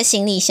们有这个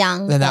行李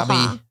箱 then 的 that'd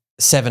话 be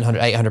 700,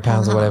 800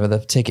 pounds or whatever the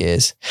ticket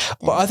is.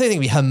 But I think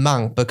it'd be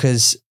hamang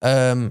because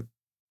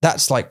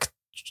that's like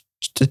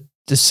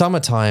the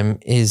summertime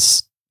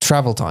is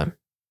travel time.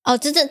 哦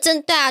真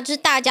对啊就是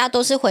大家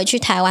都是回去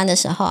台湾的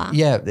时候啊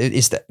Yeah,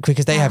 it's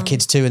because they have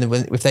kids too, and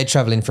if they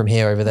travel in from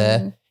here over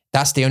there,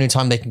 that's the only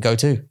time they can go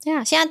to. 对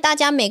啊现在大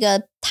家每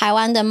个台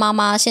湾的妈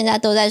妈现在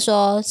都在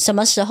说什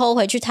么时候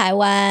回去台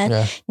湾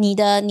Yeah. 你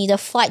的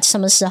flight 什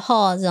么时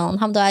候这种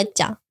他们都在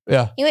讲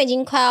Yeah. 因为已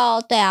经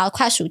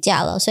快暑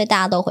假了所以大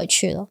家都回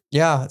去了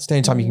Yeah, it's the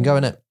only time you can go,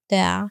 isn't it? 对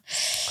啊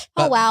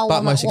But- 哦哇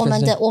but most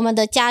我们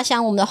的家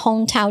乡我们的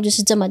hometown 就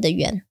是这么的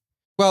远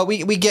Well,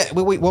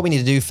 what we need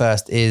to do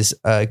first is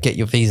get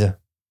your visa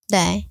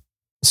对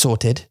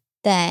sorted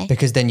对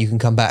because then you can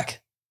come back.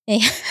 哎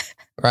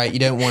Right? You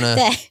don't want to.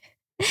 对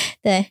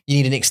对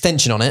You need an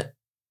extension on it,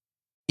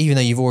 even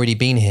though you've already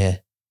been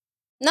here.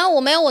 那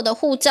我没有我的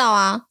护照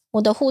啊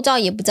我的护照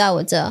也不在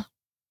我这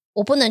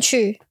我不能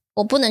去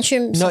No,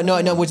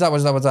 what's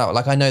that?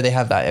 Like I know they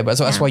have that, but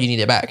so that's Yeah. why you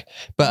need it back.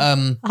 But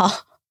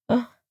好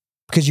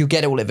because you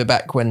get all of it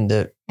back when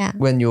Yeah.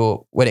 when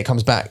it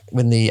comes back,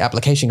 when the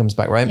application comes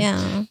back, right?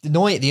 Yeah.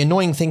 The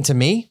annoying thing to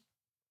me,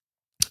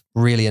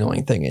 really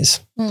annoying thing is,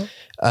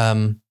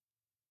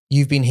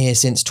 you've been here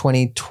since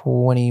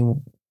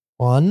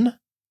 2021.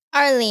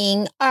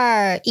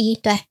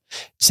 2021对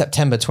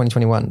September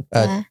 2021.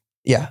 对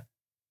Yeah.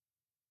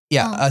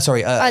 Yeah.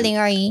 Sorry.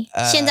 2021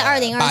现在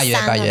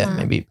2023了嘛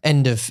maybe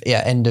end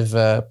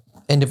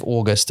of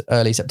August,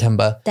 early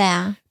September 对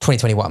啊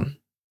 2021.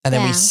 And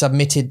then we Yeah.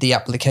 submitted the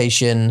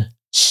application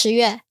 10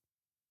月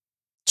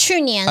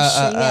去年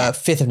10月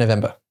 5th of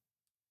November.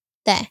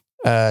 对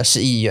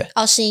11月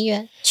哦11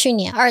月去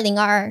年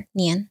2022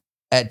年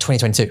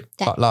 2022,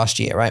 Yeah. last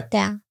year, right? 对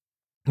啊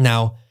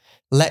Now,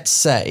 let's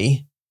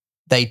say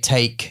they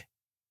take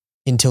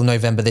until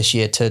November this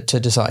year to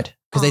decide.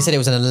 Because they said it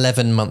was an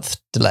 11-month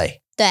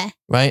delay, 对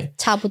right?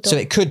 差不多 So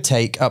it could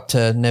take up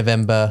to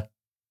November,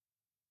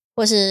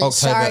 或是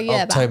12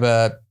月吧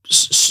October,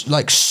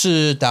 like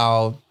 10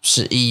到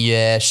11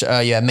月,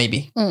 12月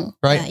maybe, 嗯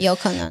right? 对有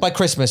可能 By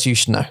Christmas, you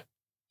should know.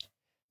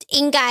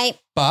 应该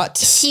But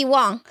希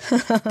望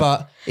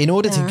but in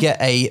order to Yeah. get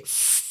a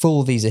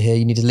full visa here,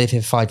 you need to live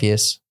here 5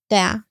 years, 对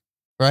啊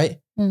right?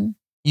 嗯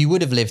You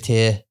would have lived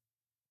here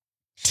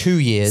 2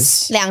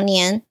 years 2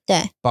年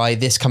对 by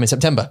this coming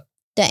September.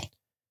 对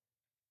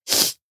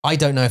I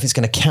don't know if it's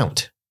going to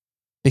count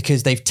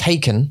because they've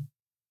taken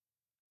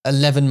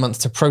 11 months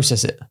to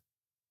process it.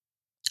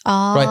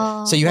 哦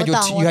Right. So you had 我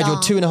懂 your 我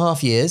懂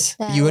 2.5 years.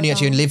 Yeah, You only 我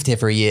actually 懂 lived here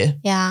for a year.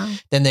 Yeah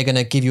Then they're going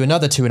to give you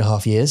another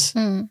 2.5 years.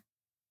 嗯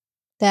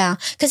对啊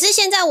可是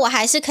现在我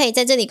还是可以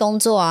在这里工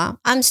作啊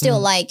I'm still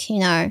like you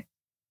know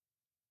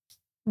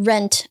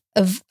rent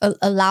of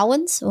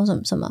allowance 或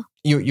什么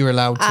You're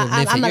allowed to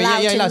live I'm here.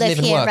 allowed You're to live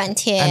and here work. rent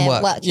here and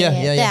work. work Yeah,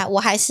 here yeah, 对 yeah. 啊我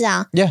还是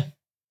啊 Yeah.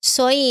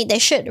 所以 they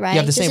should right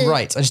You have the 就 same 是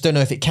rights. I just don't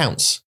know if it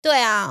counts.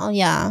 对啊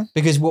yeah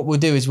Because what we'll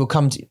do is we'll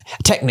come to,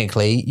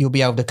 technically, you'll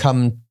be able to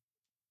come.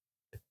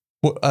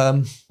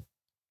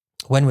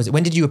 When was it?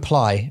 When did you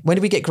apply? When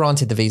did we get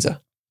granted the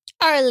visa?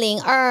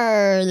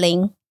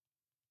 2020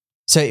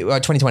 So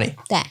 2020.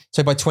 对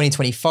So by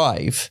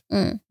 2025,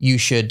 嗯 you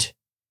should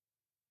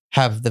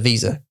have the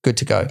visa good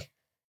to go.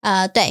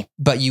 对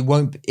But you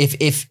won't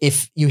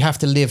if you have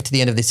to live to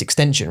the end of this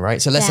extension,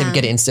 right? So let's say we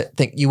Yeah. get it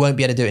think you won't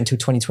be able to do it until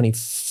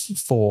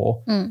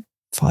 2024,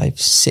 5,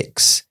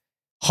 6,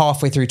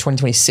 halfway through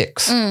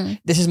 2026. 嗯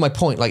This is my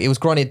point. Like it was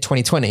granted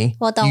 2020.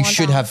 我懂 You 我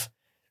should 懂 have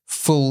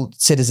full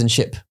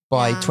citizenship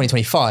by Yeah.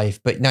 2025,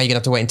 but now you're gonna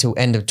have to wait until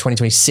end of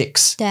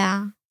 2026, 对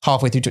啊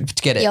halfway through to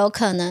get it. 有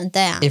可能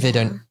对啊 If they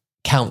don't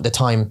count the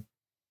time.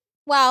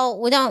 Well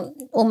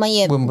我们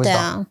也我们不知道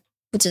对啊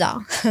不知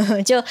道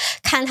就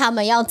看他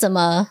们要怎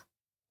么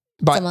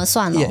But 怎么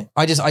算 yeah, 咯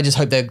I just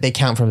hope they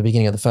count from the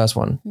beginning of the first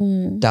one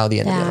嗯 down the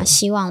end 对 of the 啊 other.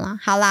 希望啦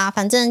好啦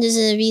反正就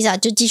是 visa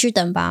就继续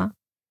等吧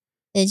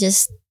They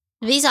just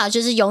Visa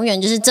就是永远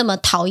就是这么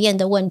讨厌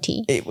的问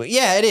题。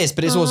Yeah, it is,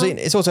 but it's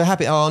also a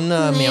happy. Oh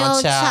no, 没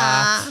有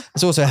查.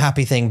 It's also a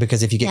happy thing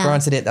because if you get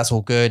granted it, that's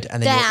all good,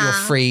 and then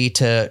you're free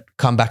to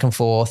come back and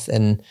forth.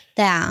 And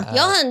对啊，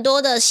有很多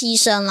的牺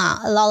牲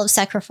啦 ，a lot of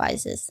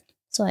sacrifices.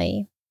 所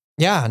以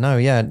yeah, no,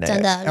 yeah,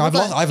 真的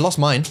I've lost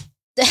mine.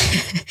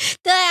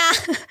 对啊，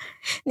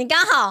你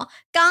刚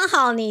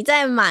好你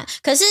在买，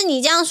可是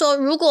你这样说，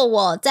如果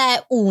我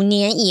在5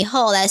年以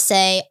后 ，let's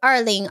say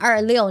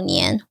 2026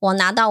年，我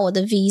拿到我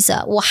的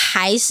visa， 我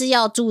还是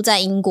要住在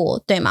英国，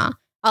对吗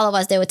 ？All of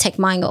us they would take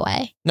mine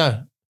away.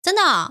 No, 真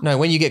的no.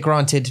 When you get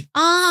granted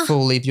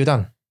full leave, you're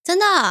done. 真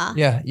的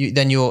Yeah,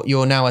 then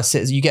you're now a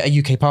citizen. You get a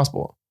UK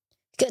passport.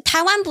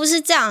 台湾不是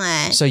这样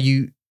So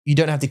you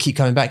don't have to keep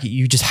coming back.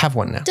 You just have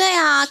one now. 对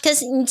啊，可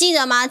是你记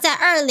得吗？在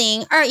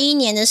2021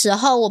年的时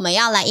候，我们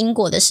要来英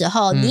国的时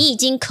候，你已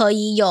经可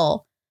以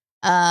有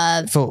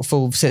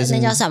full citizen. 那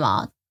叫什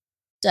么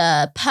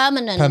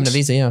permanent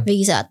visa,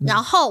 visa。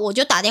然后我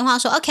就打电话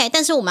说 OK，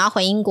 但是我们要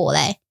回英国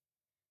嘞。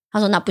他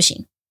说那不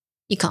行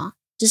，you can't，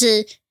 就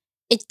是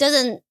it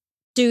doesn't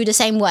do the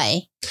same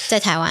way 在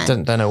台湾。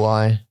Don't know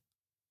why.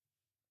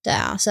 对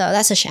啊 ，so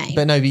that's a shame.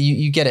 But no, but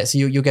you get it. So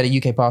you'll get a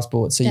UK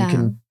passport, so you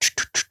can.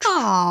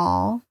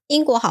 哦，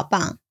英国好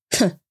棒。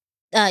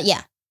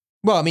Yeah.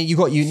 Well, I mean,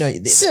 you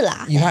know. 是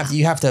啦。You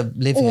have to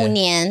live here. 5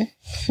年。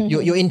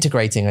You're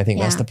integrating. I think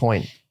that's the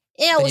point.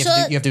 Yeah, 我说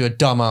you have to do a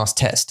dumbass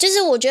test. 就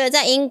是我觉得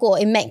在英国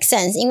it makes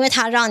sense， 因为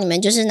它让你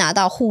们就是拿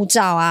到护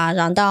照啊，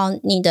拿到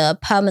你的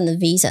permanent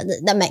visa，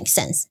 that makes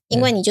sense， 因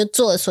为你就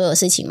做了所有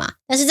事情嘛。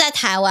但是在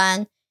台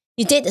湾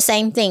you did the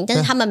same thing， 但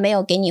是他们没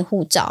有给你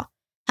护照，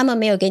他们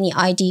没有给你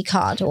ID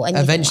card 或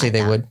anything Eventually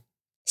they would.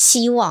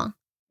 希望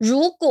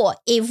如果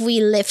if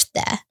we lived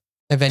there，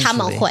 Eventually 他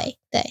们会，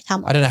对他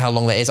们。I don't know how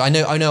long that is. I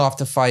know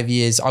after 5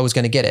 years I was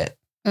going to get it.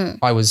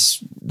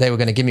 They were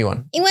going to give me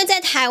one. 因为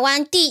在台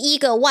湾第一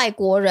个外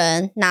国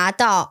人拿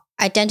到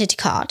identity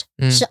card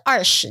是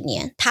20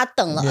年，他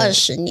等了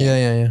20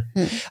年。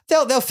Yeah.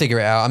 They'll figure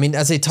it out. I mean,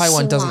 as I say,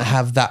 Taiwan doesn't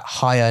have that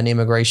higher an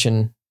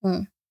immigration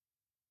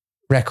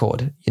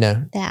record, you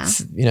know. 对啊。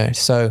You know,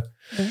 so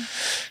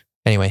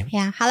anyway.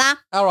 Yeah, 好啦。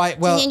All right,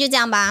 well. 今天就这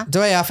样吧。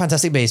对啊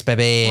Fantastic Beasts,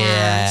 baby.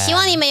 Yeah, 希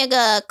望你们有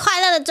个快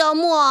乐的周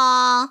末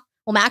哦。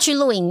我们要去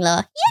露营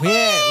了。Yeah,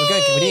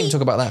 we didn't even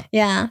talk about that.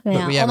 Yeah, 没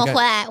有，我们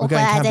回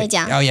来再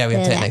讲。Oh yeah, we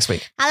have to next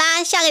week. 好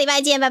啦，下个礼拜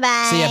见，拜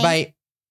拜。See ya, bye.